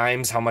many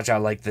times how much I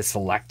like the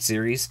Select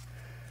series,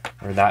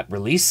 or that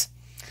release.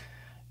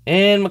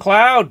 And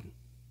McLeod.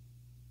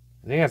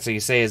 I think that's how you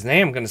say his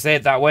name. I'm going to say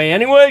it that way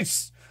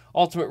anyways.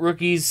 Ultimate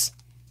Rookies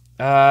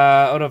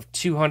out of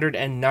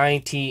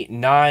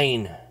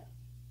 299.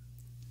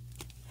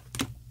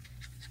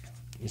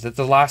 Is that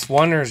the last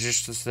one, or is it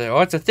just oh,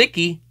 it's a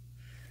thickie.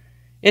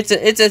 It's a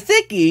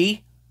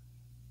thickie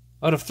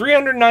out of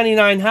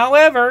 399.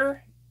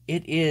 However,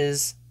 it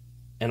is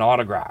an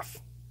autograph.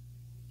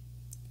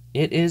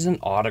 It is an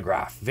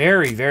autograph.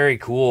 Very, very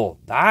cool.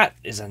 That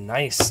is a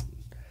nice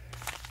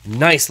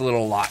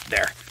little lot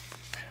there.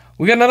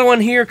 We got another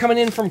one here coming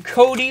in from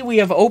Cody. We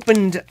have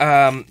opened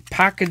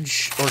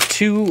package or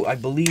two, I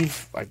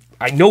believe.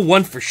 I know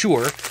one for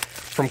sure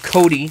from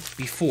Cody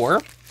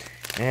before.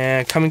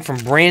 And coming from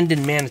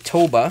Brandon,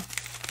 Manitoba.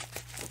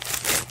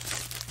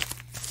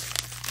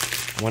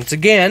 Once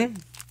again,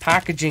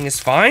 packaging is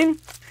fine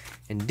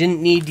and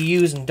didn't need to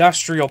use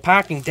industrial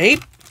packing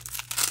tape.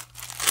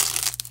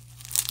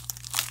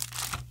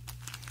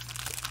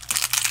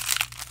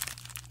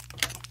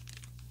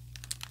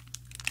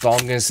 That's all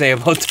I'm going to say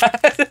about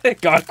that.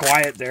 It got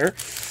quiet there.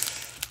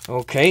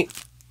 Okay.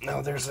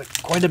 Now there's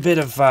quite a bit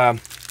of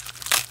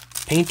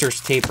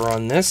painter's tape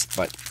on this,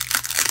 but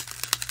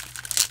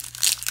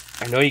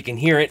I know you can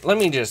hear it. Let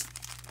me just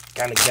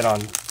kind of get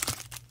on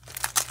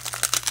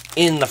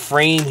in the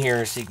frame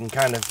here so you can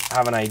kind of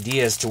have an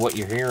idea as to what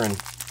you're hearing.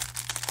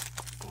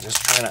 I'm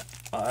just trying to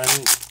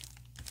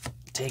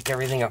take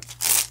everything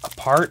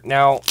apart.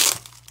 Now,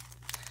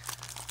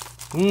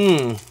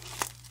 I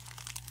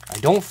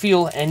don't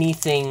feel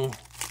anything.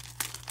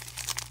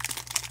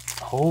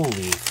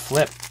 Holy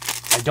flip.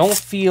 I don't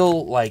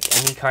feel like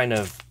any kind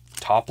of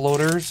top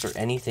loaders or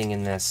anything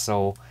in this.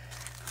 So,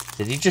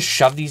 did he just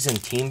shove these in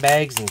team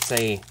bags and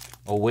say,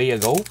 away you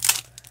go?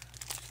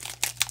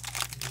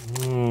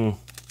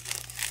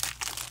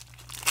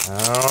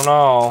 I don't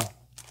know.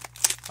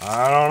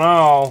 I don't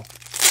know.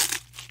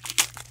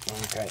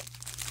 Okay.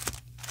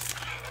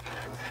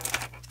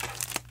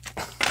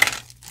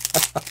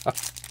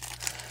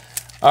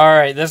 All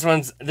right, this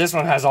one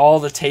has all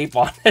the tape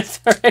on it,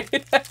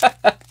 right?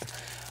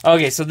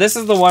 Okay, so this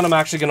is the one I'm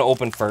actually going to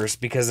open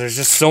first because there's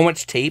just so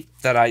much tape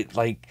that I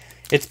like.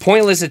 It's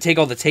pointless to take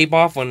all the tape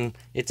off when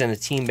it's in a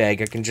team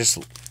bag. I can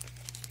just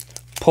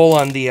pull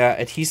on the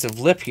adhesive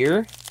lip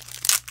here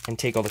and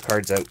take all the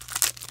cards out,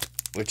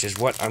 which is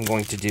what I'm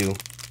going to do.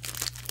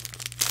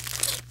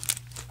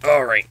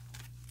 All right.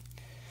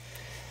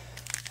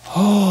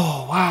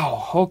 Oh,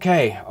 wow.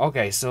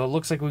 Okay, so it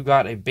looks like we've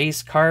got a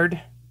base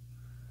card.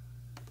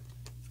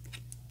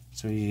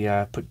 So we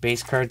put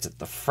base cards at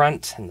the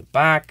front and the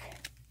back.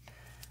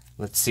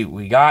 Let's see what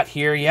we got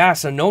here. Yeah,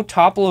 so no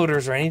top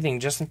loaders or anything,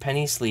 just in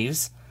penny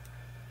sleeves.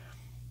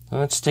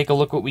 Let's take a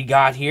look what we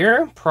got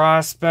here.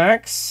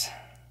 Prospects.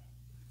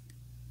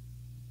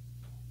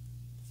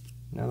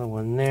 Another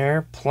one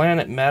there.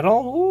 Planet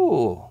Metal.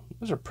 Ooh,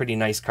 those are pretty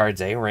nice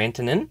cards, eh?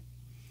 Rantanen.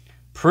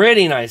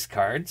 Pretty nice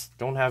cards.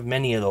 Don't have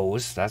many of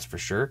those, that's for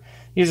sure.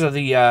 These are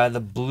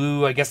the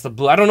blue, I guess the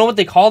blue. I don't know what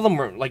they call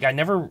them. Like, I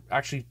never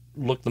actually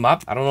looked them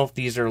up. I don't know if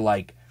these are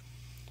like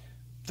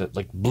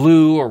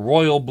blue or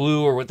royal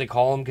blue or what they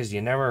call them, because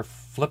you never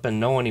flipping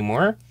know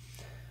anymore.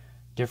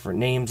 Different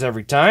names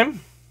every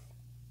time.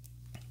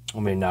 I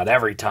mean, not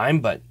every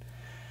time, but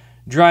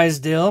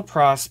Drysdale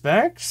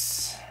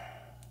Prospects.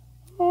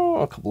 Oh,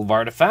 a couple of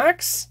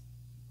artifacts.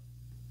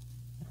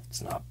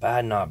 It's not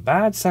bad, not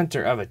bad.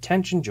 Center of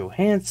Attention,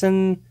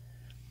 Johansson.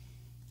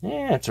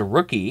 Yeah, it's a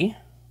rookie.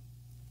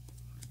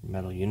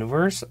 Metal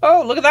Universe.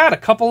 Oh, look at that. A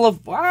couple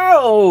of...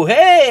 Wow,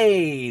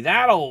 hey!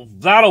 That'll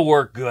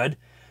work good.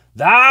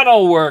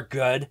 That'll work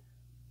good.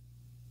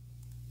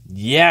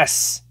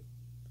 Yes.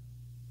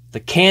 The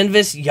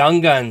Canvas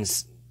Young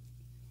Guns.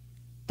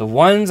 The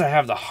ones I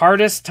have the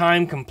hardest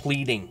time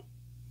completing.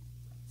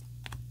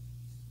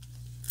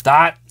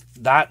 That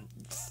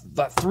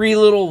 3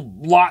 little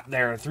lot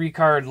there, 3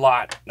 card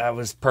lot, that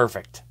was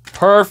perfect.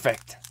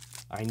 Perfect.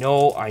 I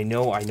know I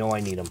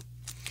need them.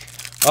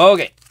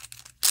 Okay.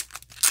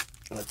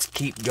 Let's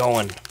keep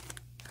going.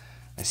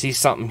 I see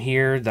something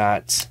here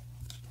that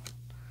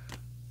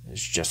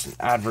is just an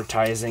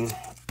advertising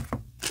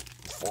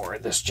for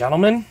this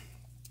gentleman.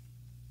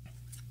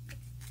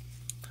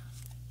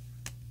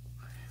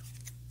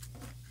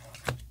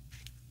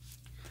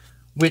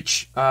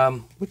 Which I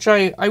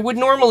would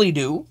normally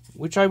do.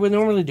 I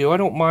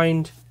don't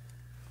mind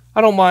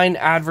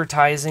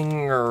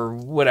advertising or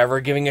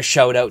whatever, giving a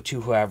shout out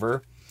to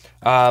whoever.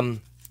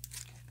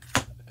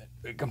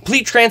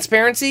 Complete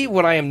transparency,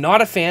 what I am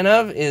not a fan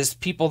of is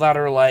people that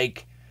are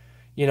like,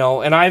 you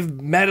know, and I've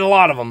met a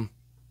lot of them.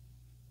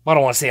 I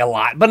don't want to say a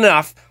lot, but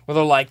enough, where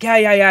they're like,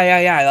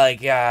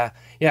 yeah,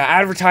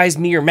 advertise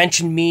me or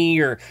mention me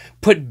or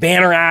put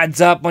banner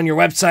ads up on your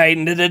website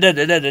and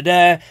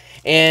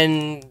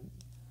and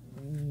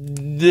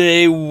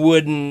they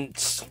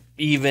wouldn't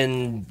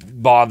even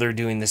bother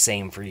doing the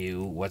same for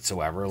you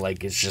whatsoever.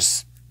 Like,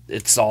 it's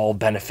all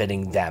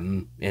benefiting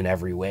them in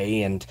every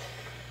way. And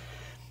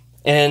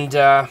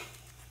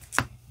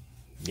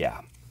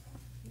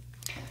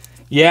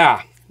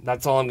yeah,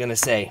 that's all I'm going to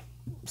say.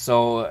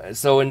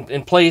 So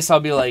in place, I'll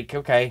be like,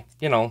 okay,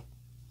 you know,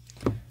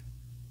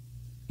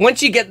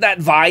 once you get that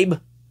vibe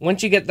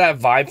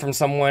from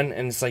someone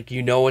and it's like,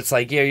 you know, it's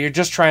like, yeah, you're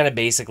just trying to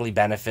basically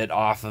benefit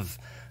off of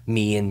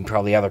me and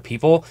probably other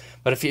people.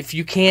 But if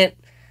you can't,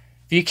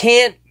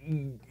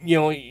 you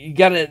know, you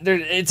gotta,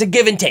 it's a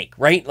give and take,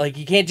 right? Like,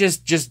 you can't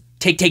just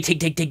take, you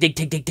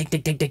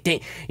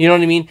know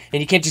what I mean?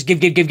 And you can't just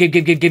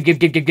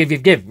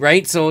give,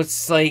 right? So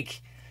it's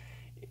like,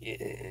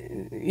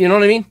 you know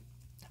what I mean?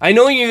 I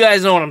know you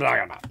guys know what I'm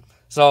talking about.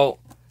 So,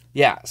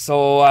 yeah.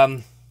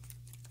 So,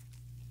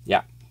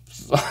 yeah.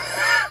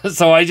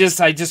 So I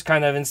just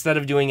kind of, instead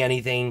of doing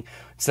anything,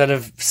 instead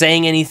of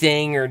saying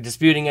anything or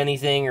disputing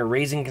anything or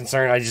raising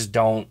concern, I just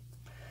don't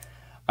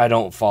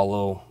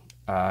follow.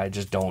 I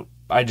just don't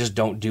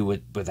do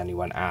it with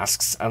anyone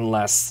asks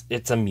unless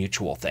it's a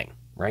mutual thing,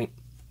 right?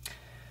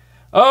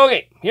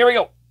 Okay, here we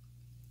go.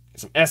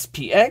 Some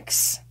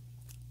SPX.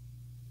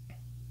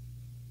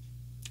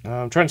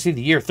 I'm trying to see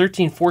the year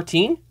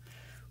 13-14.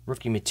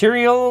 Rookie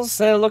materials.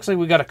 It looks like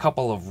we got a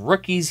couple of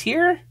rookies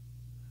here.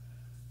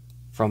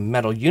 From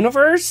Metal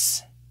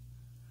Universe.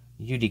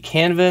 UD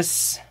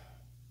Canvas.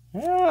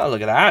 Oh,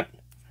 look at that.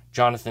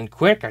 Jonathan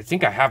Quick. I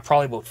think I have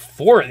probably about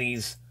 4 of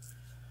these.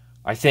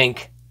 I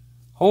think.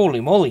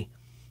 Holy moly.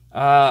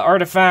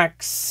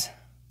 Artifacts.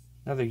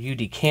 Another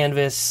UD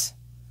Canvas.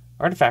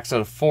 Artifacts out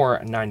of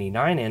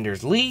 499.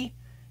 Anders Lee.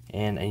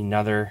 And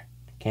another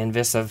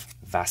canvas of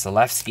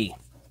Vasilevsky.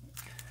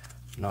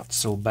 Not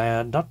so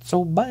bad. Not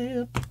so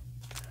bad.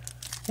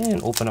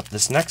 And open up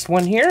this next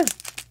one here.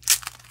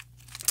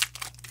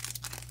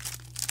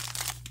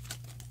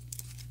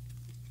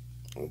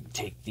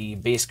 Take the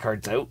base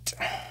cards out.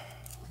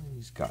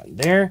 He's got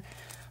there.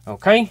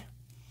 Okay.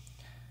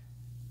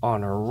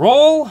 On a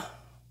roll.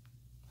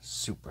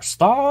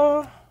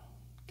 Superstar.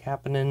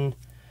 Kapanen.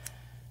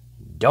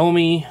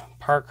 Domi.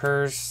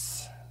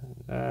 Parkhurst.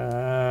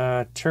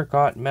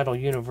 Turcotte. Metal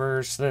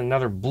Universe. Then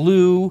another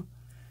blue.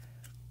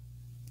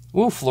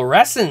 Ooh,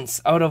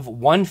 Fluorescence out of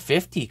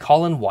 150.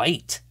 Colin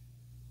White.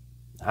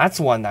 That's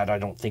one that I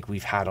don't think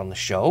we've had on the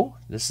show.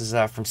 This is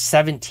from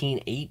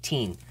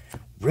 17-18.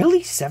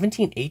 Really?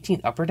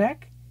 17-18 Upper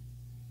Deck?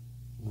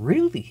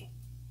 Really?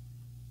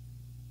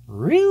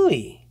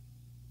 Really?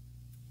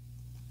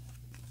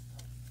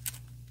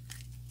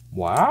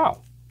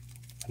 Wow.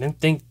 I didn't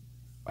think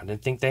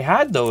they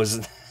had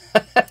those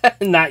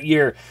in that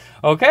year.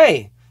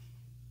 Okay.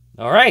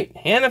 All right,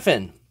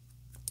 Hannafin.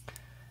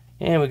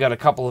 And we got a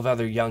couple of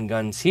other young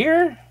guns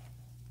here.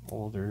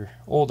 Older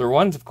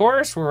ones, of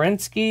course.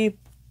 Werenski.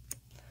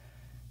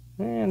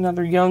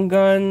 Another Young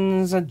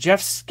Guns, a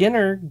Jeff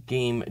Skinner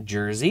game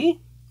jersey.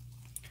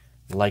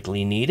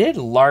 Likely needed.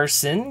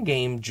 Larson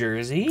game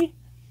jersey.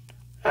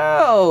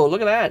 Oh,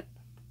 look at that.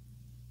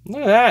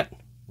 Look at that.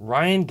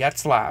 Ryan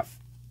Getzlaff.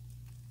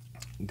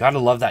 Gotta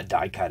love that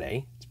die cut,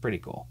 eh? It's pretty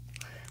cool.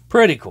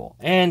 Pretty cool.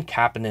 And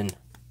Kapanen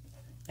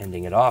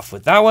ending it off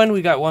with that one.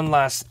 We got one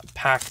last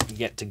pack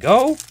yet to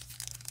go.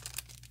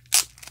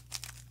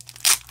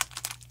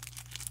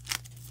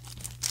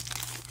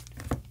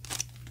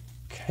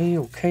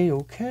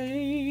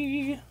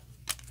 Okay.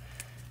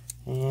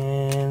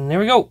 And there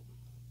we go.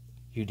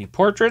 UD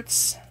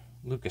Portraits.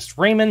 Lucas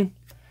Raymond.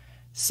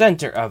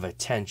 Center of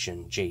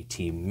Attention.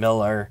 JT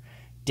Miller.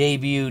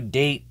 Debut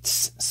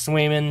dates.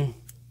 Swayman.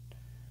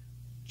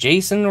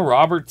 Jason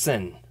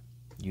Robertson.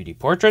 UD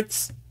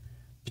Portraits.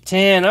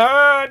 Patan.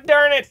 Oh,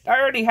 darn it. I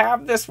already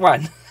have this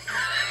one.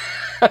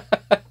 I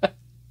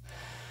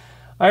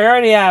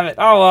already have it.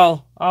 Oh,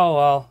 well.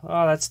 Oh,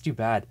 that's too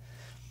bad.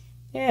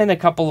 And a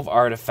couple of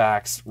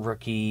artifacts.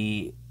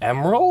 Rookie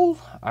Emerald,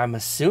 I'm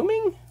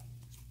assuming.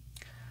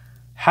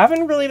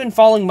 Haven't really been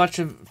following much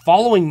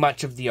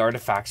of the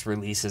Artifacts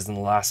releases in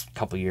the last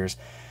couple years.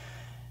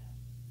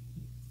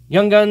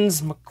 Young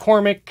Guns,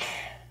 McCormick.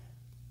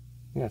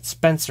 We got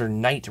Spencer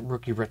Knight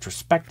rookie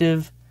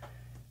retrospective.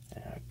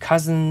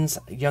 Cousins,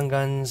 Young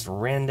Guns,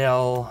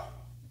 Randall,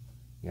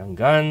 Young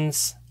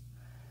Guns,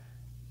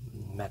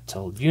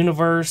 Metal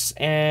Universe,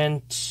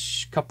 and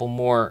a couple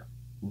more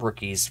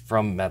rookies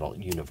from Metal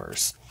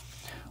Universe.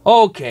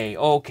 Okay.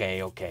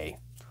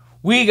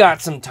 We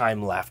got some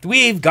time left.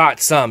 We've got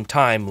some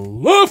time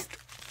left.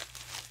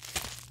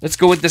 Let's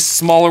go with this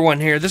smaller one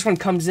here. This one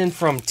comes in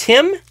from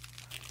Tim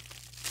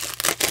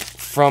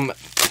from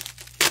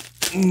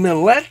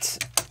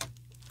Millet,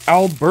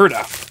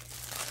 Alberta.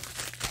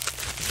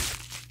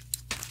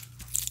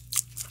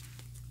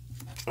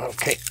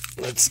 Okay,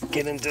 let's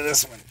get into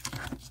this one.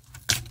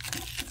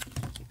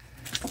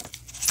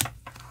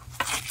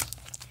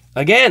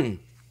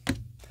 Again,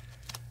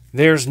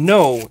 there's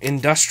no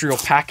industrial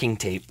packing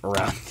tape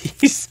around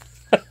these.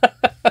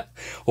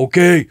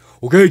 Okay,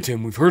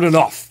 Tim, we've heard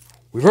enough.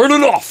 We've heard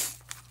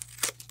enough.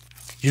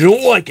 You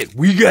don't like it.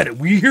 We get it.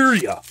 We hear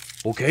you.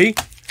 Okay?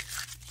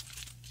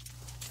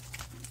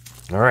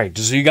 All right,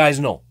 just so you guys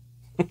know.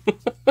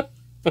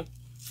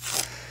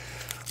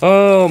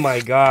 Oh my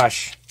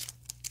gosh.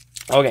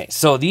 Okay,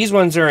 so these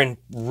ones are in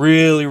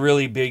really,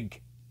 really big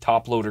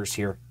top loaders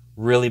here.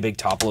 Really big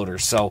top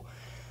loaders. So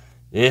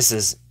this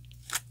is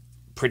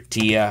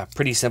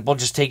pretty simple.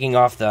 Just taking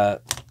off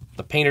the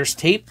painter's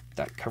tape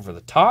that cover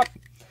the top.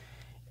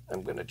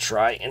 I'm going to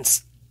try and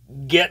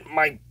get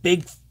my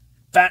big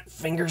fat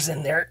fingers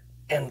in there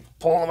and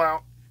pull them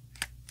out.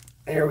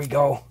 There we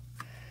go.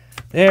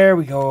 There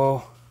we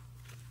go.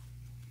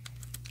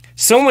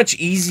 So much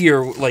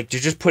easier, like, to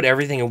just put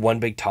everything in one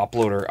big top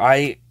loader.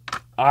 I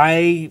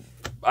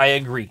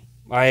agree.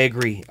 I've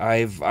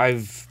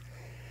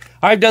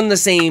done the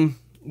same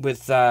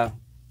with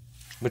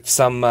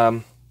some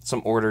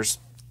orders.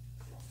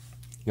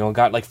 You know,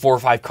 got like 4 or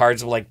 5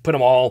 cards, like put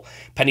them all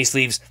penny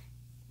sleeves,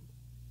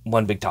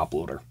 one big top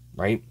loader,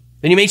 right?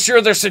 Then you make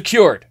sure they're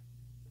secured.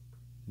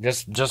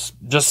 Just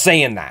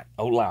saying that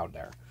out loud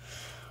there.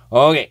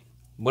 Okay,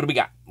 what do we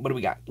got? What do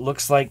we got?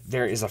 Looks like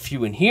there is a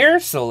few in here,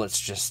 so let's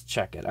just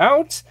check it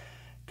out.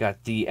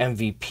 Got the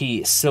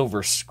MVP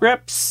silver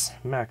scripts,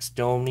 Max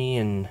Domi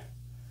and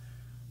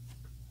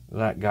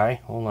that guy.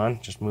 Hold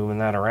on, just moving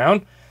that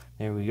around.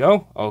 There we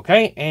go.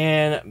 Okay,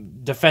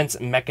 and defense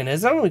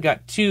mechanism. We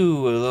got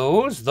 2 of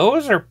those.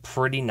 Those are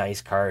pretty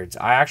nice cards.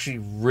 I actually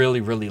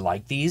really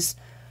like these.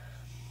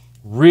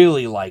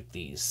 Really like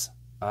these.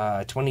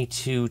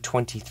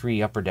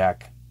 22-23 upper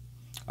deck.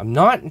 I'm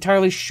not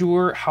entirely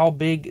sure how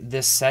big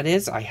this set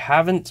is. I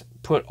haven't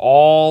put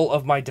all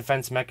of my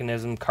defense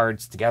mechanism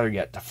cards together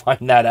yet to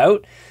find that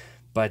out.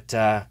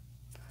 But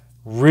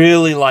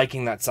really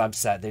liking that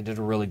subset. They did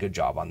a really good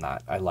job on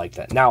that. I like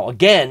that. Now,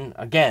 again,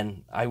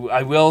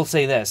 I will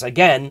say this.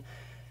 Again,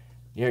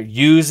 you're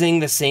using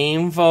the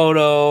same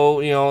photo.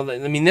 You know,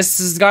 I mean, this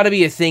has got to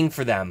be a thing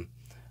for them.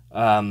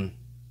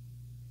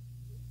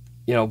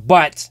 You know,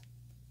 but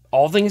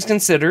all things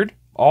considered,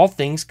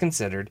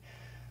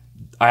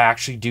 I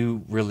actually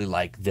do really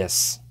like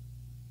this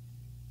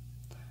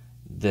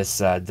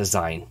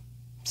design.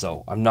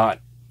 So I'm not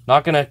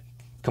gonna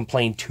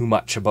complain too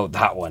much about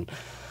that one.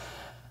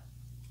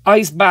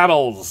 Ice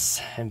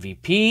Battles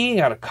MVP,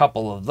 got a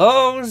couple of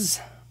those.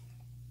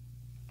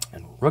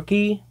 And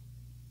rookie.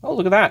 Oh,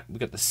 look at that. We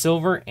got the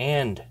silver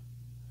and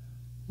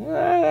look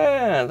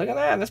at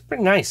that. That's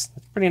pretty nice.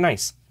 That's pretty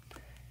nice.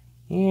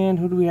 And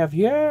who do we have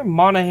here?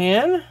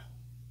 Monahan.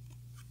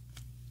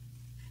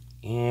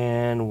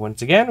 And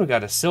once again, we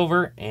got a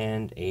silver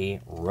and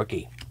a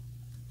rookie.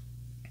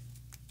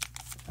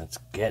 Let's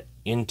get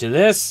into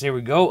this. Here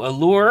we go.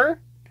 Allure.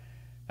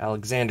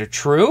 Alexander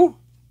True.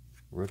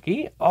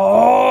 Rookie.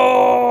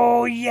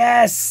 Oh,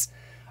 yes.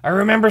 I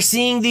remember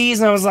seeing these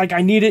and I was like,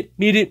 I need it.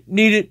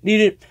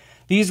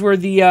 These were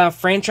the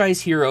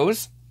franchise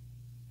heroes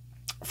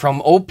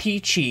from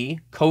OPC,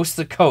 Coast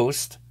to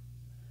Coast,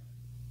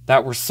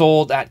 that were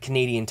sold at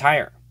Canadian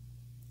Tire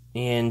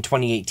in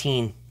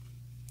 2018.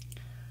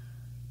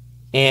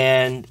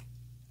 And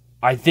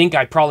I think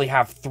I probably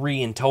have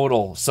 3 in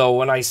total. So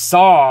when I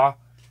saw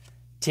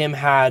Tim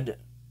had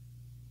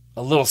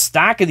a little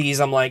stack of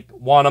these, I'm like,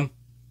 want them,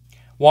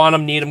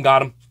 need them, got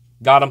them,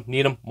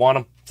 need them, want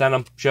them, send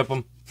them, ship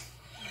them.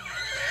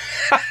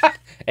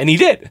 And he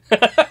did.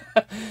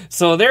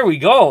 So there we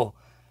go.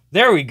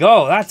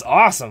 That's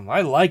awesome.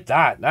 I like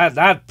that.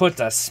 That puts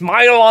a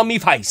smile on me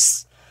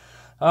face.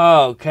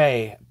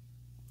 Okay.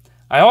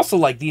 I also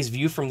like these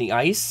View from the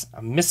Ice.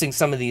 I'm missing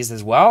some of these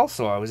as well,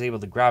 so I was able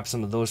to grab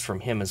some of those from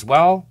him as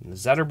well.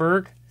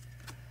 Zetterberg.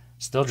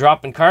 Still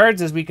dropping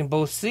cards, as we can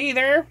both see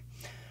there.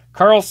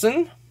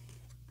 Carlson.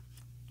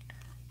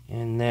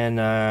 And then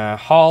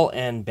Hall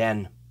and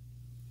Ben.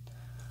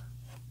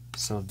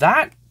 So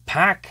that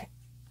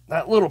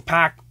little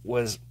pack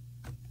was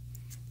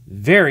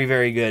very,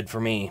 very good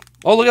for me.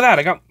 Oh, look at that.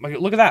 I got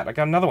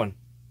another one.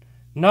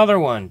 Another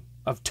one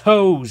of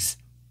Toes.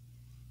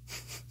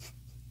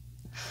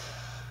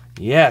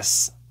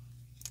 Yes.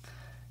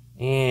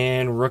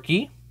 And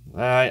rookie.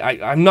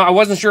 I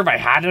wasn't sure if I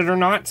had it or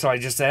not, so I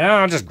just said,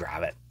 I'll just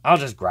grab it. I'll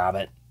just grab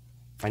it.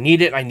 If I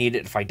need it, I need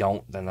it. If I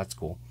don't, then that's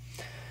cool.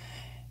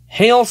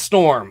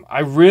 Hailstorm.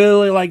 I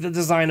really like the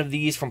design of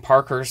these from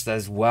Parkhurst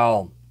as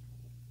well.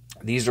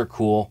 These are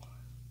cool.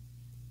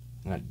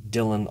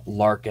 Dylan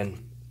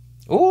Larkin.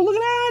 Oh, look at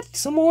that.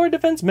 Some more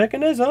defense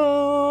mechanism.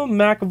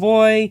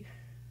 McAvoy.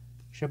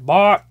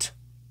 Shabbat.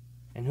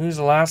 And who's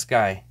the last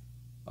guy?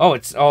 Oh,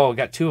 I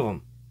got two of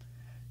them.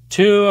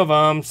 Two of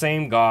them.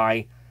 Same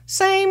guy.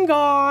 Same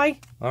guy.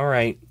 All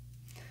right.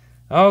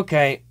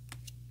 Okay.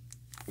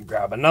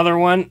 Grab another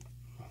one.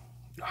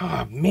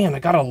 Oh, man, I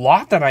got a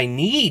lot that I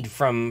need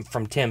from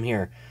Tim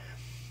here.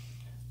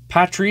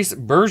 Patrice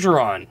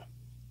Bergeron.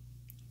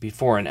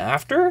 Before and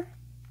after?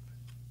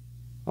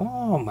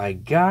 Oh, my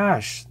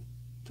gosh.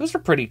 Those are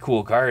pretty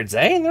cool cards,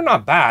 eh? They're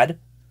not bad.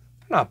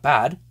 They're not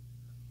bad.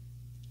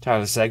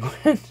 Tyler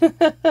Seguin.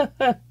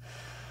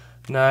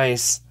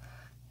 Nice.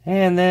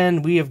 And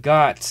then we have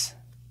got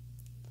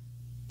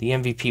the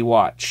MVP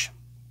watch.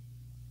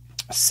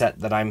 A set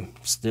that I'm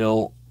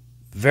still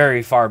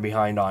very far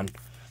behind on.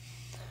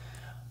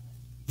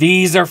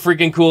 These are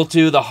freaking cool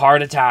too. The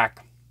Heart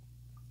Attack.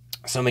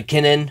 So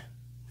McKinnon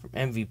from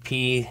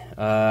MVP.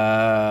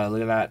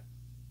 Look at that.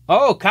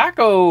 Oh,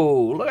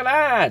 Kako. Look at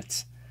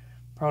that.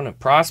 Prominent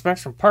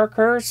prospects from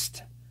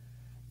Parkhurst.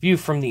 View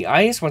from the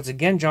ice. Once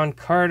again, John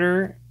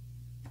Carter.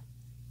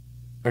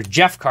 Or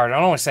Jeff Carter. I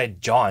don't want to say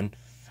John.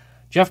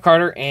 Jeff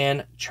Carter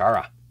and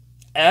Chara.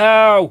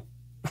 Ow.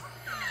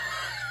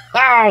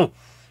 Ow.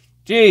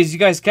 Jeez, you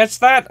guys catch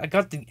that? I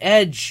got the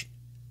edge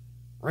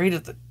right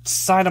at the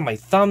side of my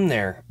thumb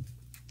there.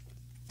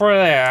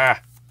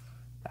 That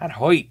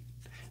height.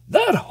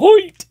 That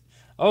height.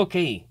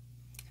 Okay.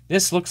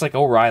 This looks like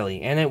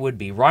O'Reilly, and it would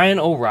be Ryan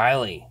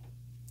O'Reilly.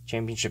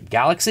 Championship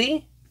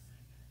Galaxy.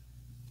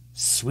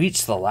 Sweet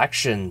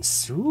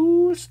selections.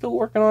 Ooh, still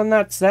working on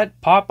that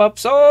set.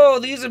 Pop-ups. Oh,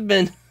 these have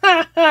been...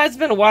 it's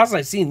been a while since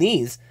I've seen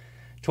these.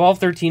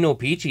 12-13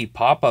 O-Pee-Chee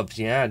pop-ups.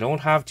 Yeah,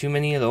 don't have too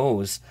many of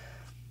those.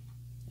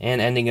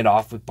 And ending it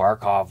off with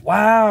Barkov.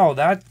 Wow,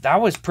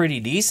 that was pretty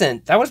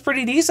decent. That was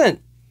pretty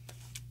decent.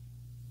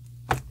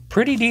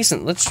 Pretty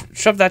decent. Let's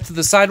shove that to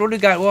the side. What do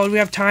we got? Well, we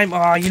have time.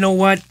 Oh, you know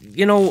what?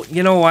 You know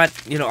what?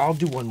 I'll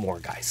do one more,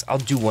 guys. I'll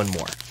do one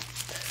more.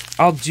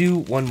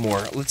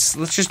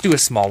 Let's just do a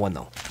small one,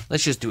 though.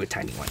 Let's just do a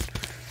tiny one.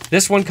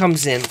 This one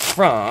comes in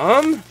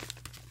from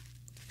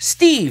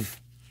Steve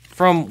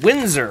from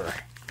Windsor.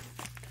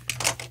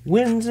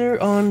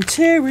 Windsor,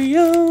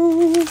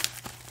 Ontario.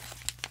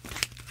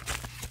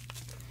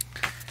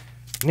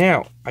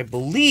 Now, I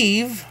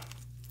believe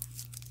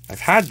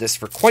I've had this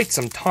for quite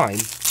some time.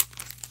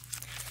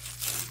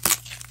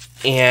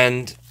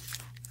 And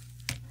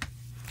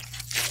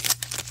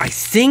I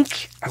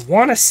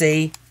want to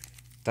say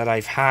that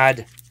I've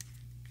had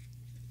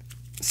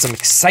some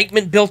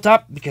excitement built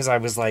up because I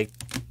was like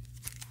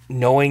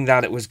knowing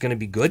that it was going to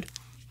be good.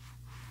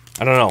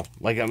 I don't know.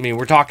 Like, I mean,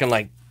 we're talking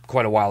like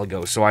quite a while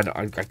ago, so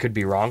I could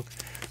be wrong.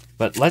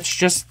 But let's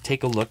just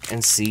take a look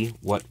and see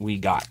what we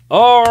got.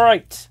 All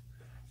right.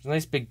 There's a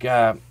nice big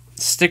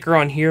sticker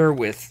on here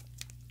with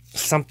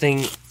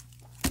something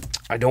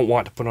I don't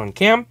want to put on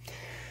cam.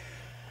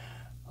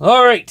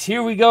 All right,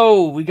 here we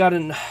go. We got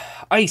an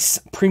Ice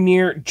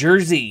Premier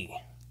jersey.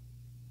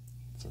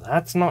 So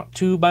that's not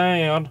too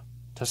bad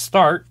to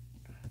start.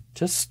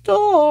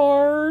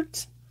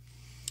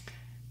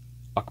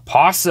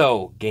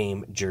 Okpaso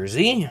game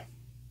jersey.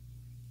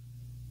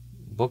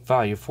 Book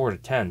value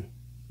 4/10.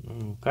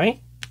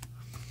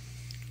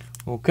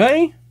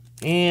 Okay.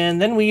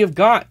 And then we have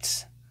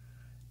got,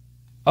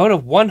 out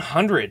of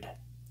 100,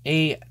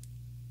 a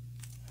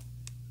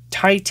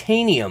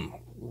titanium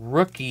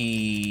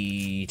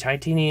rookie.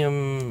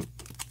 Titanium.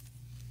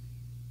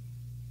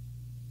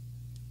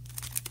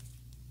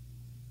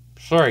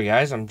 Sorry,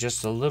 guys. I'm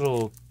just a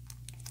little...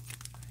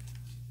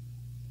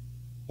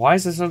 Why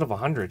is this out of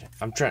 100?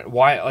 I'm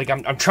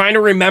trying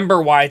to remember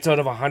why it's out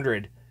of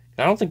 100.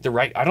 I don't think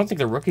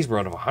the rookies were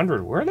out of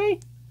 100, were they?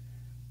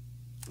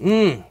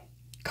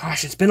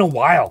 Gosh, it's been a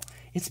while.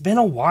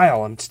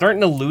 I'm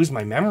starting to lose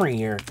my memory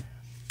here.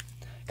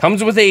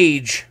 Comes with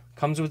age.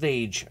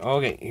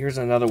 Okay, here's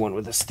another one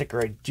with a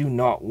sticker I do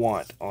not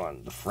want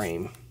on the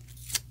frame.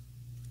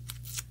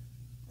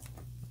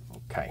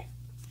 Okay.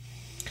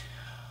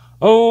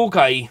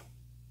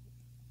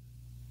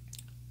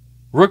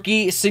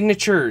 Rookie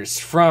signatures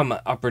from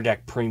Upper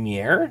Deck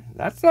Premier.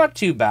 That's not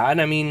too bad.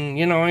 I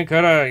mean, I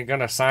could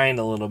have signed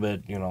a little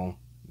bit, Could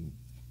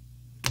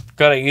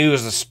have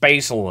used the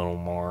space a little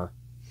more.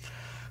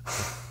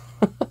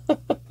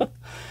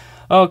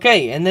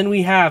 Okay, and then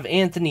we have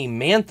Anthony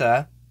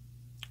Mantha,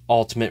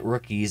 Ultimate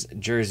Rookies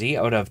jersey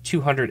out of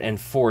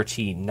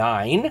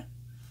 249. I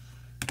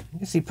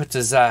guess he puts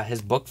his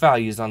book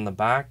values on the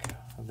back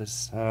of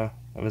his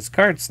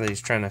cards that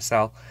he's trying to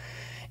sell.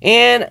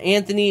 And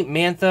Anthony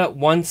Mantha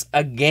once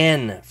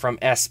again from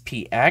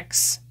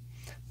SPX.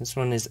 This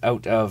one is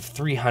out of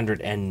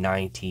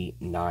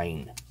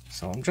 399.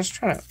 So I'm just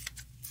trying to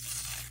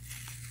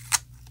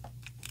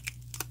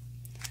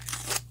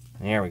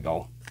There we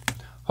go.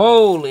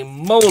 Holy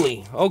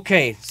moly.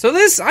 Okay, so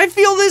I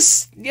feel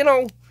this,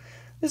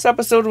 this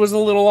episode was a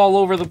little all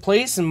over the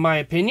place in my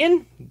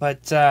opinion.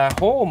 But,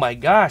 oh my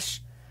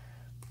gosh.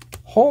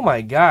 Oh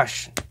my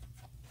gosh.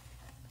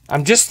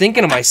 I'm just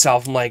thinking to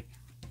myself, I'm like,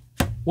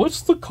 what's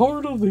the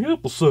card of the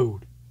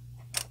episode?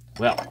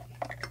 Well,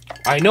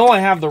 I know I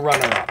have the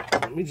runner-up.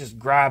 Let me just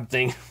grab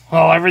things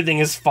while everything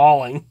is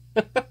falling.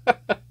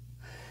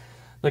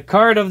 The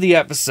card of the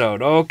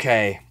episode.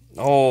 Okay.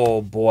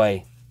 Oh,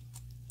 boy.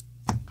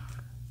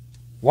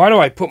 Why do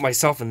I put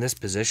myself in this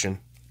position?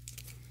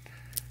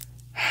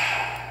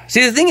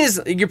 See, the thing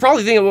is, you're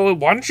probably thinking, well,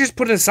 why don't you just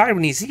put it aside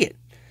when you see it?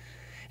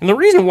 And the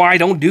reason why I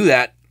don't do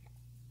that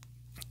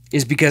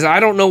is because I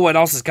don't know what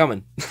else is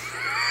coming.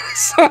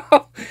 so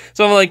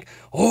I'm like,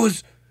 oh,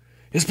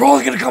 it's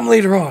probably going to come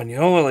later on,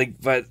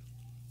 but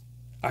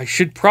I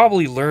should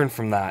probably learn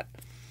from that.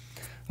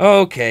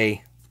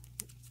 Okay.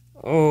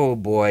 Oh,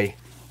 boy.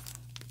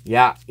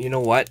 Yeah, you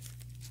know what?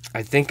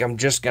 I think I'm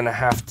just going to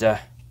have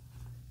to...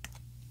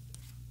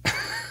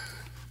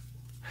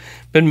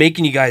 Been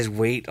making you guys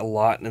wait a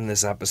lot in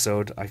this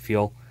episode, I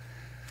feel.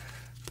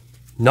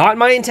 Not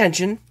my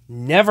intention.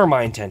 Never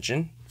my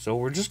intention. So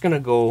we're just going to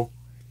go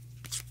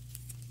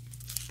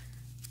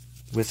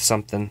with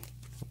something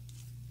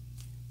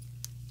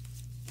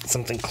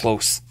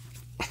close.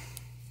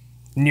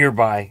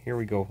 Nearby. Here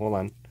we go. Hold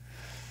on.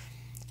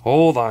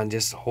 Hold on.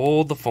 Just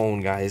hold the phone,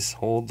 guys.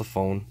 Hold the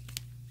phone.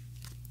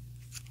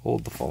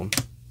 Hold the phone.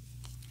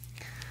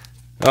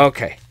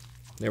 Okay.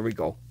 There we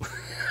go.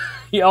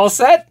 You all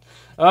set?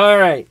 All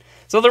right.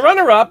 So the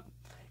runner-up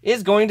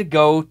is going to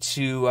go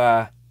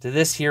to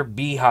this here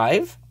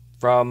Beehive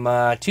from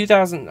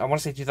 2000. I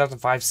want to say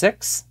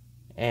 2005-06,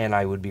 and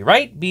I would be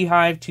right.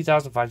 Beehive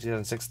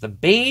 2005-2006. The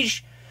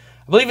beige.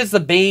 I believe it's the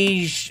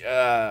beige.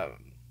 No,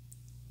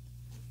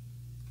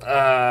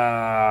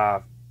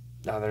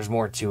 there's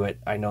more to it.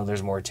 I know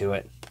there's more to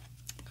it.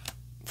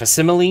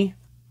 Facsimile,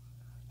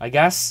 I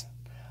guess.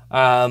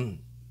 Don't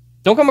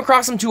come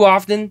across them too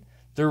often.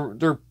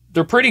 They're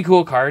pretty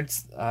cool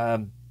cards.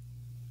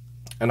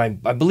 And I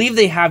believe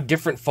they have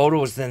different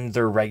photos than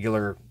their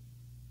regular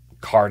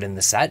card in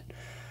the set.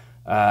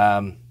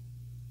 Yeah,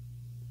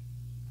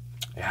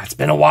 it's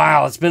been a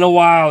while.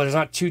 There's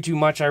not too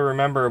much I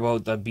remember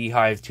about the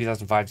Beehive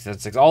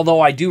 2005-2006. Although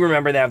I do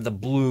remember they have the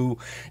blue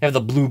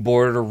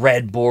border,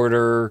 red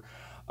border.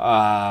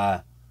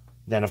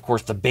 Then of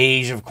course the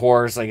beige, of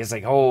course. Like it's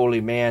like, holy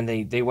man,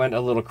 they went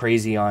a little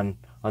crazy on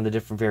the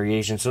different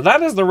variations. So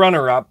that is the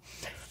runner-up.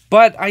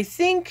 But I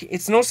think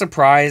it's no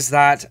surprise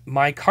that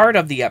my card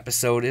of the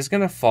episode is going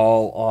to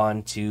fall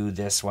onto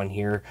this one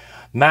here.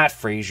 Matt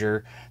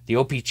Frazier, the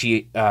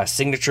OPG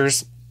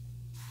signatures.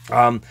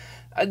 I'm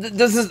a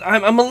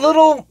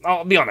little,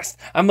 I'll be honest,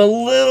 I'm a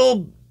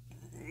little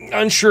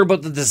unsure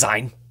about the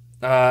design.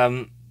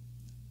 Just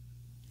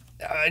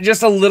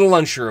a little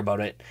unsure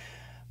about it.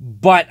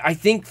 But I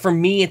think for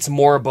me, it's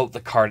more about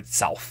the card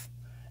itself.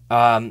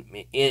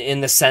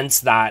 In the sense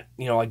that,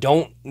 I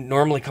don't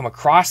normally come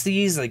across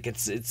these. Like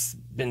it's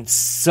been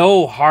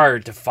so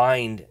hard to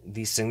find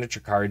these signature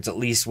cards, at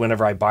least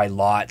whenever I buy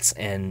lots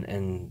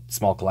and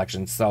small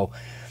collections. So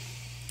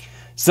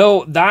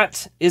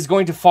that is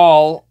going to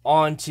fall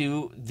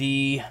onto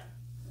the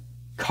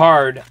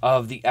card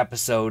of the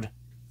episode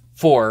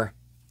for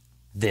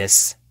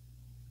this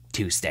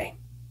Tuesday.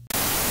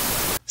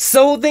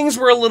 So things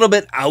were a little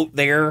bit out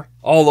there,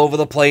 all over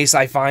the place,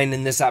 I find,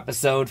 in this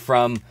episode,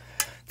 from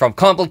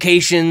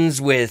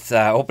complications with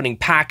opening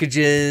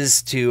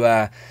packages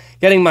to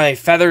getting my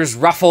feathers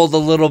ruffled a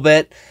little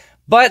bit.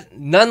 But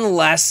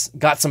nonetheless,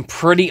 got some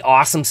pretty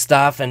awesome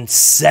stuff, and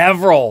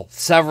several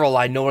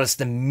I noticed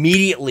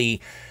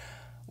immediately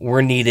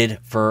were needed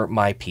for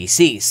my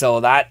PC.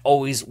 So that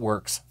always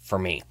works for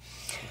me.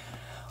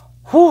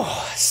 Whew.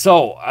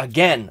 So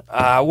again,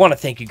 I want to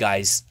thank you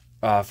guys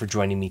for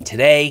joining me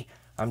today.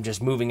 I'm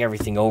just moving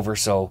everything over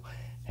so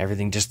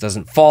everything just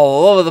doesn't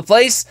fall all over the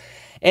place.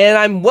 And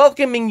I'm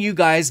welcoming you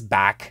guys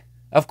back,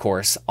 of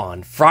course,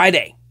 on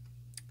Friday.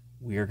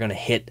 We are going to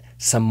hit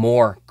some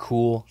more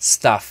cool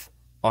stuff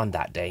on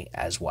that day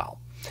as well.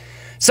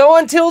 So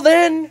until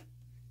then,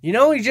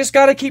 you just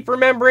got to keep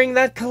remembering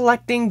that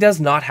collecting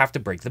does not have to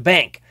break the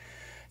bank.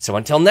 So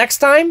until next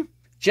time,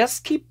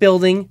 just keep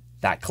building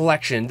that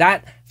collection.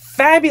 That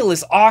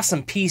fabulous,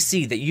 awesome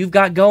PC that you've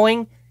got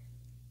going,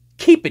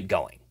 keep it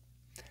going.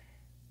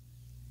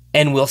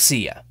 And we'll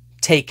see ya.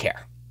 Take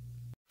care.